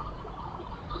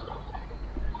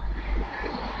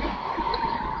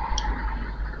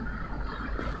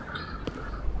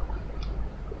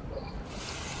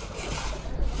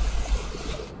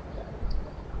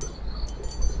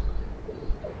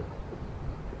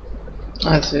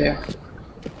 I see.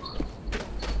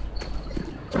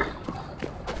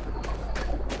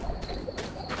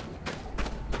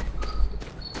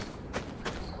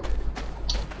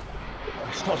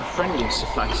 It's not a friendly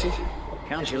suffice it.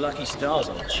 Count your lucky stars,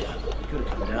 old chap. You could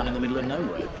have come down in the middle of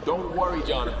nowhere. Don't worry,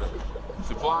 Jonathan.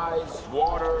 Supplies,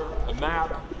 water, a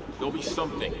map, there'll be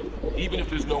something, even if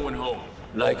there's no one home.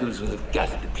 Locals will have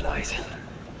gathered the place.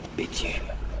 Bet you.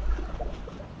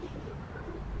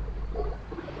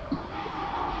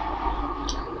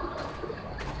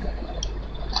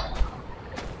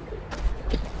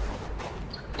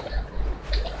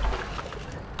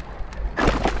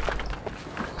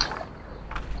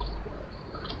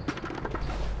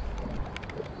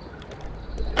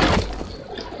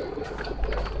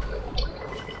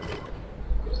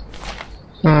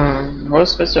 What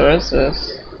special is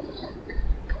this?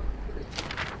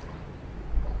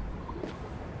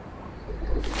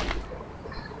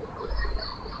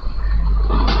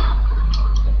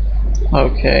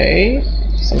 Okay,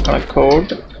 some kind of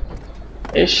code-ish.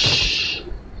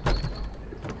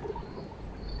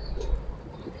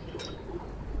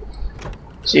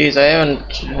 Jeez, I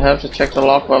have to check the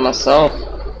lock by myself.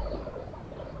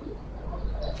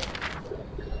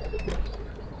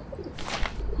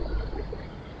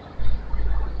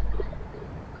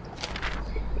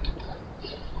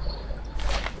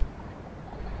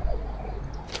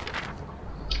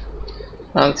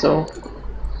 Cancel.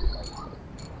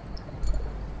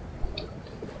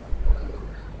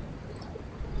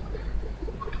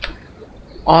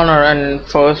 Honor and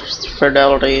enforced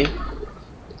fidelity.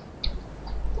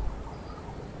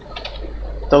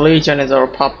 The Legion is our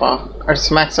papa. It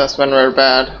smacks us when we're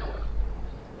bad.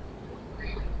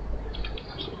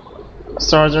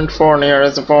 Sergeant Fournier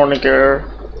is a fornicator.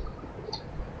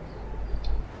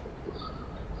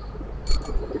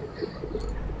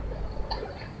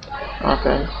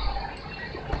 Okay.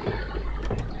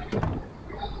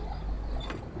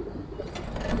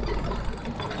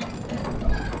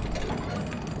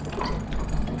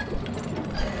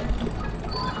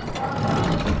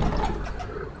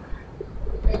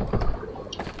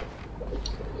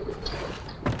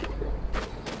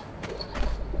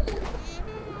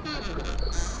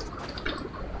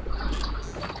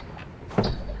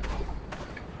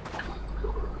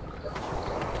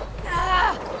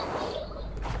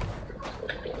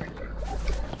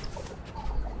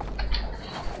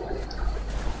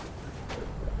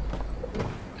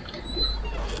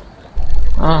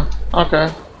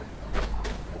 Okay.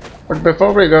 But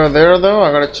before we go there though,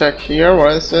 I gotta check here.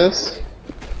 What is this?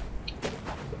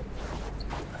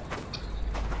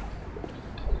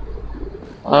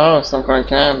 Oh, some kind of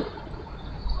camp.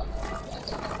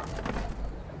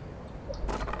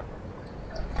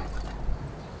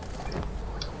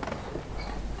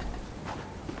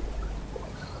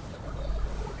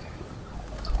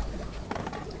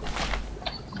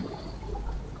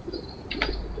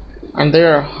 And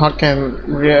there, Hakim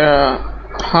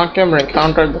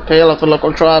recountered the tale of the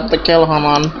local tribe, the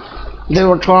Kelhaman. They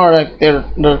were Tuareg. They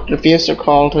refused to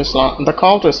call to Islam.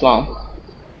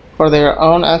 For their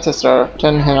own ancestor,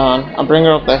 Tenhinan, a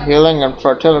bringer of the healing and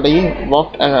fertility,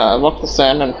 walked the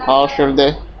sand, and how should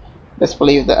they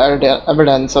disbelieve the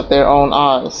evidence of their own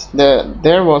eyes?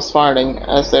 There was fighting,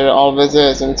 as there always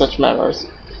is in such matters.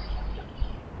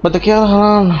 But the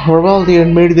Kelhanan were wealthy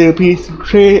and made their peace and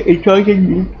trade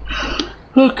excitingly.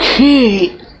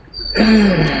 Okay.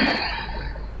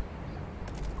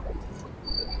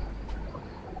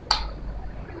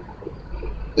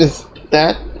 Is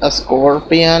that a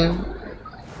scorpion?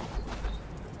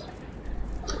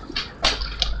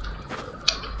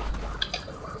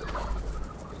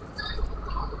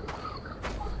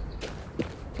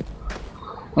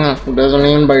 It doesn't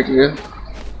even bite you.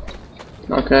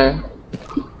 Okay.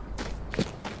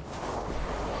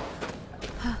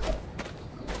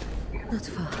 Not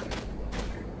far.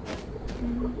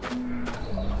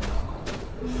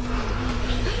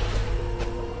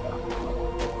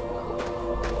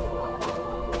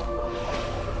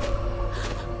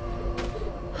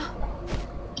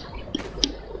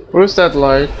 Where's that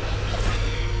light?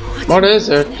 What is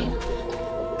it? I've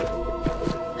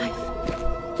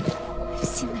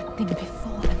seen that thing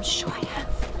before, I'm sure I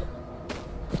have.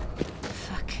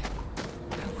 Fuck.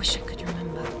 I wish I could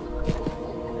remember.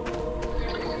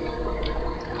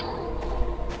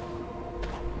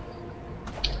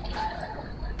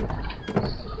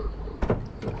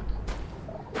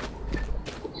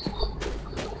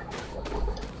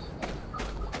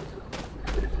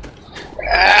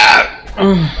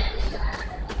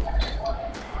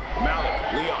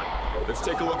 Malik, Leon, let's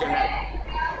take a look ahead.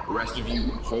 The rest of you,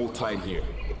 hold tight here.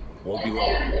 Won't be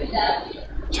long.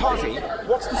 Tasi,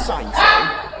 what's the sign say?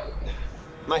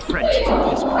 My French is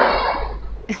piss poor.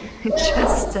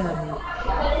 Just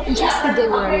that they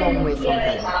were a long way from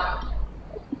home.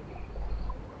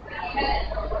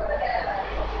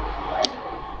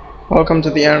 Welcome to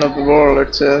the end of the world,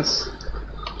 it says.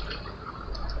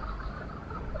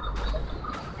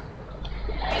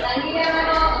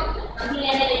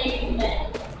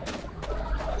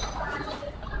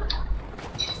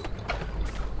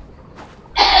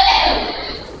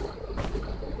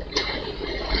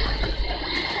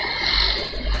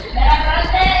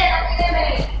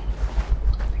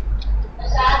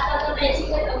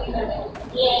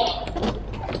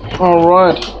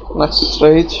 Alright, next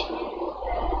stage.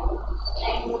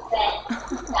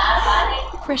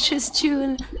 Precious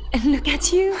jewel, and look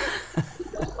at you.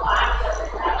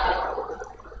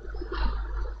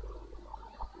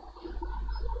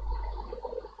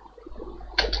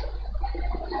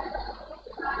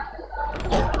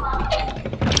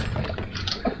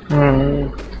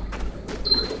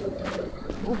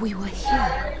 We were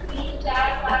here.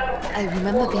 I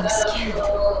remember being scared.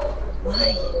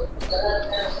 Why?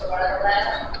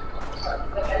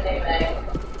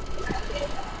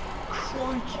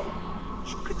 Crikey,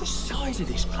 look at the size of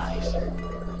this place.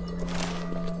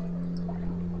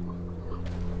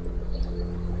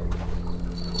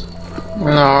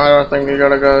 No, I don't think you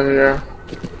gotta go here.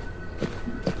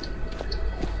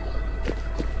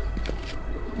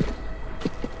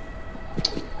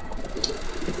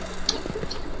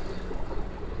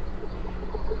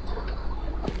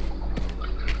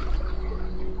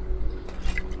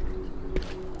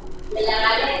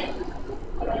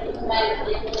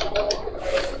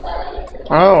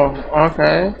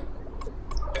 Okay.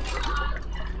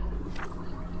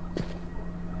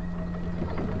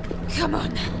 Come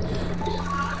on.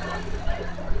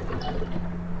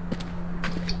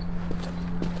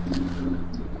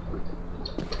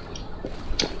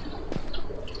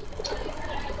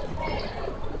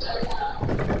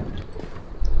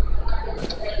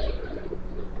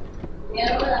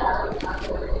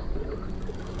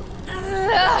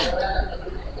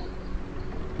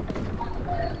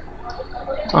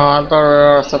 Oh, I thought we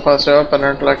were supposed to open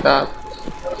it like that.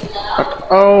 But,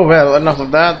 oh well, enough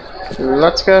of that.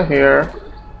 Let's go here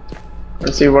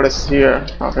and see what is here.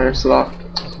 Okay, it's locked.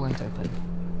 It won't open.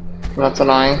 That's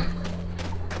annoying.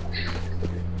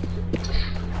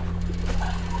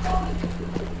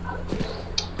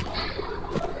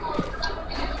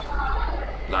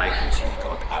 Life has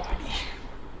got happening.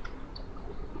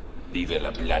 Vive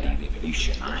la bloody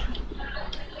revolution, huh?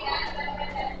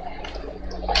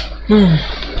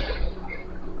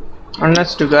 And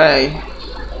that's the guy.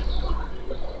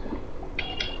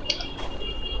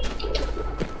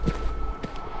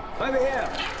 Over here!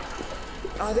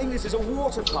 I think this is a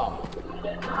water pump.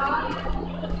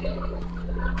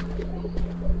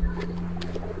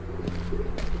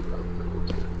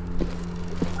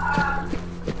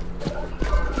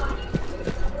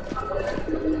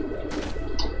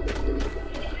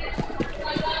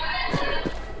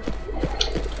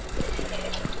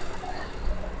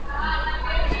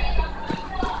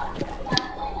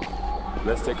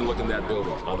 Let's take a look in that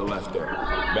building on the left there.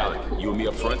 Malik, you and me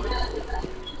up front?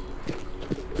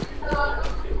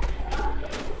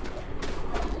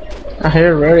 I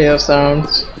hear radio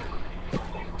sounds.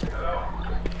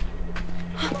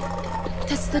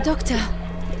 That's the doctor.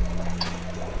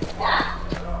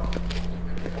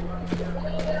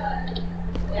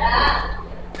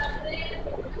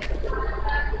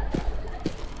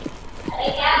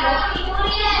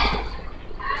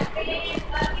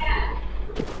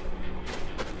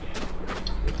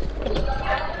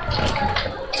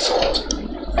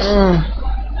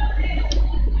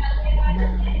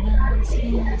 Mama's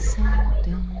here, so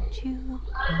don't you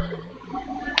worry.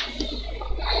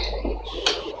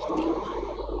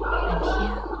 I'm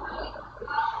here.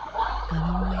 I'll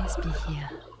always be here.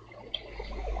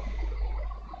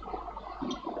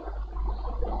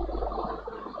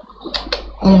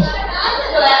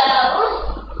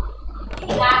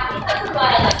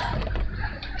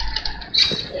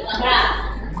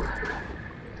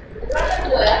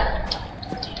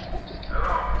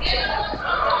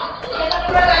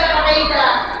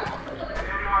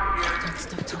 Don't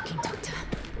stop talking, Doctor.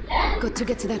 Got to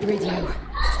get to that radio.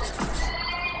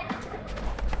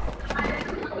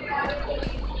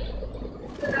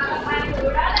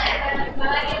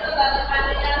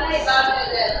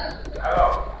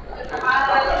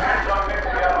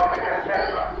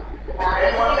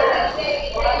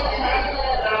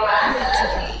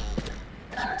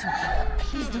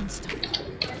 Please don't stop.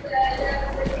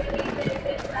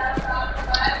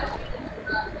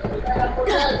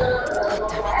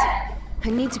 I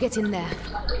need to get in there.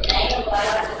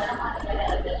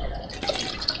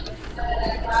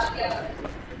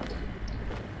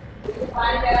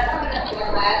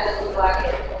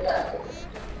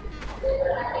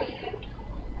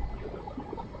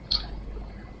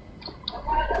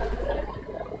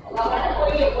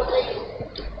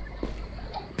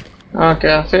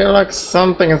 Okay, I feel like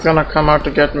something is gonna come out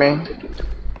to get me.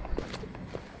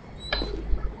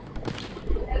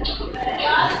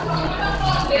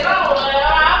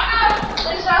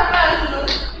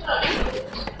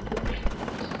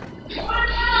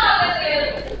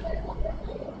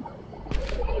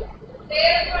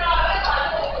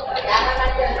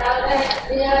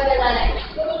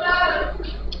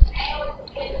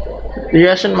 The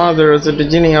Asian Mother is the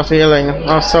beginning of healing,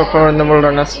 of so-called in the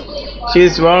wilderness. She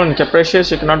is well and capricious,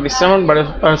 she cannot be summoned, but if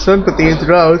her sympathy is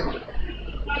roused,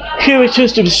 she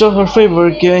wishes to bestow her favor,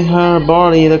 giving her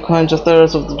body the quench of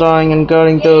thirst of the dying and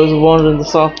guarding those who wander in the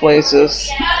soft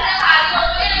places.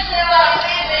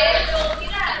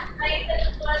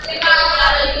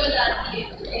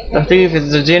 The thief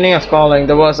is the genie of calling,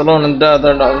 the voice alone in death,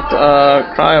 and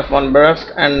cry of one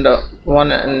bereft and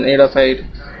one in need of aid.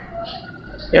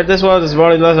 Yet this was his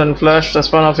bodiless and flesh, the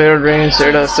spun of air dreams,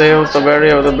 it assails the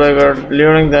weary of the beggar,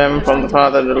 luring them from the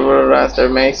path that will as they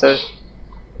may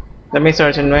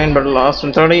search in vain, but lost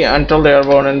in 30 until they are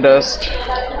born in dust.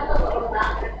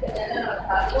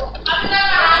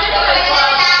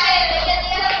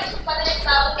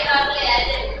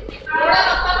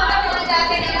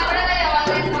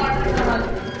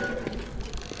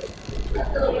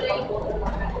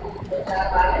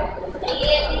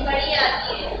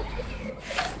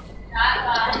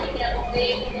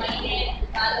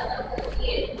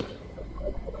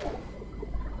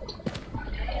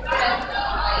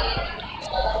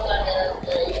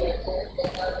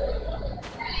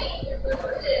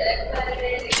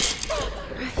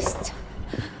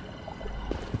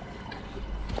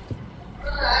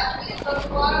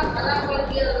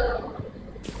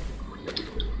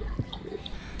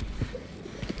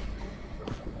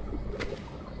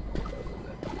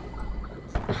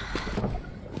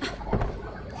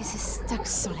 This is stuck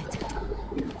solid.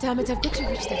 Damn it, I've got to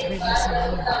reach that railing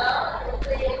somehow.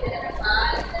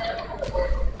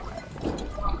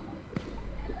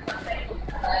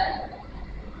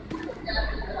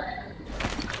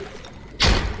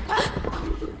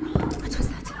 What was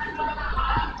that?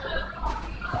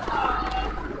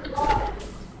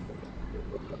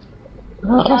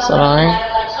 Oh, that's annoying.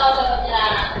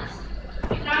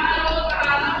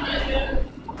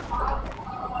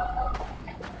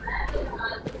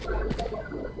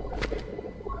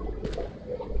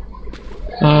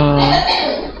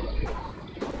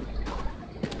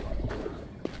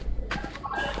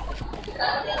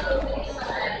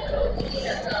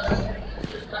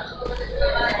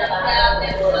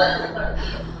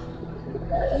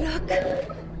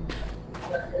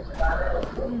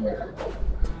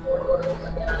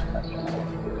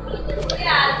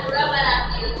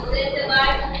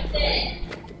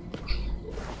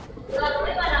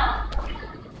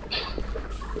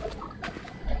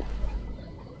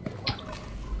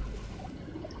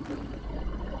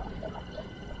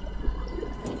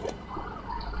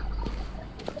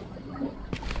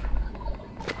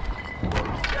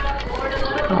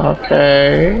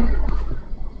 Okay.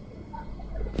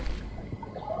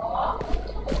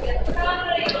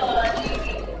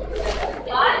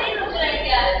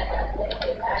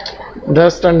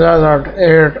 Dust and desert,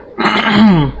 air,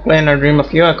 plain I dream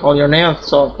of you, I call your name,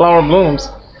 so flower blooms.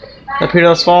 The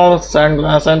petals fall, sand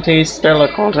glass empty, still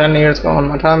I call 10 years gone.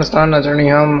 My time is done, I journey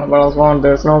home, but I was gone,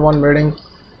 there's no one waiting.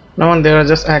 No one there,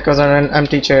 just echoes and an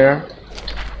empty chair.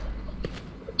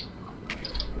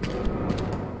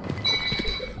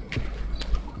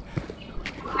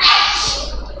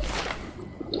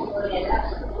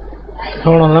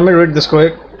 Hold on, let me read this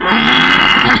quick.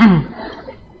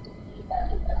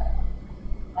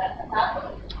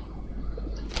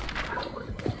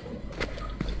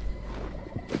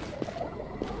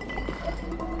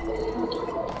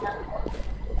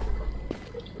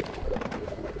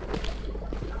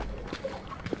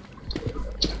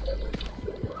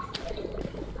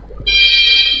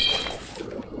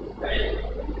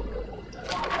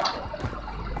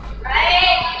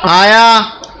 Aya!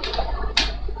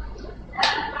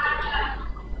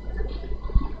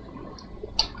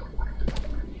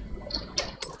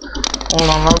 Hold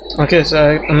on. Okay, so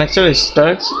I'm actually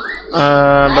stuck, but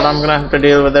I'm gonna have to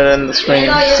deal with it in the stream.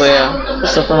 So yeah,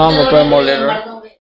 so for now we'll play more later.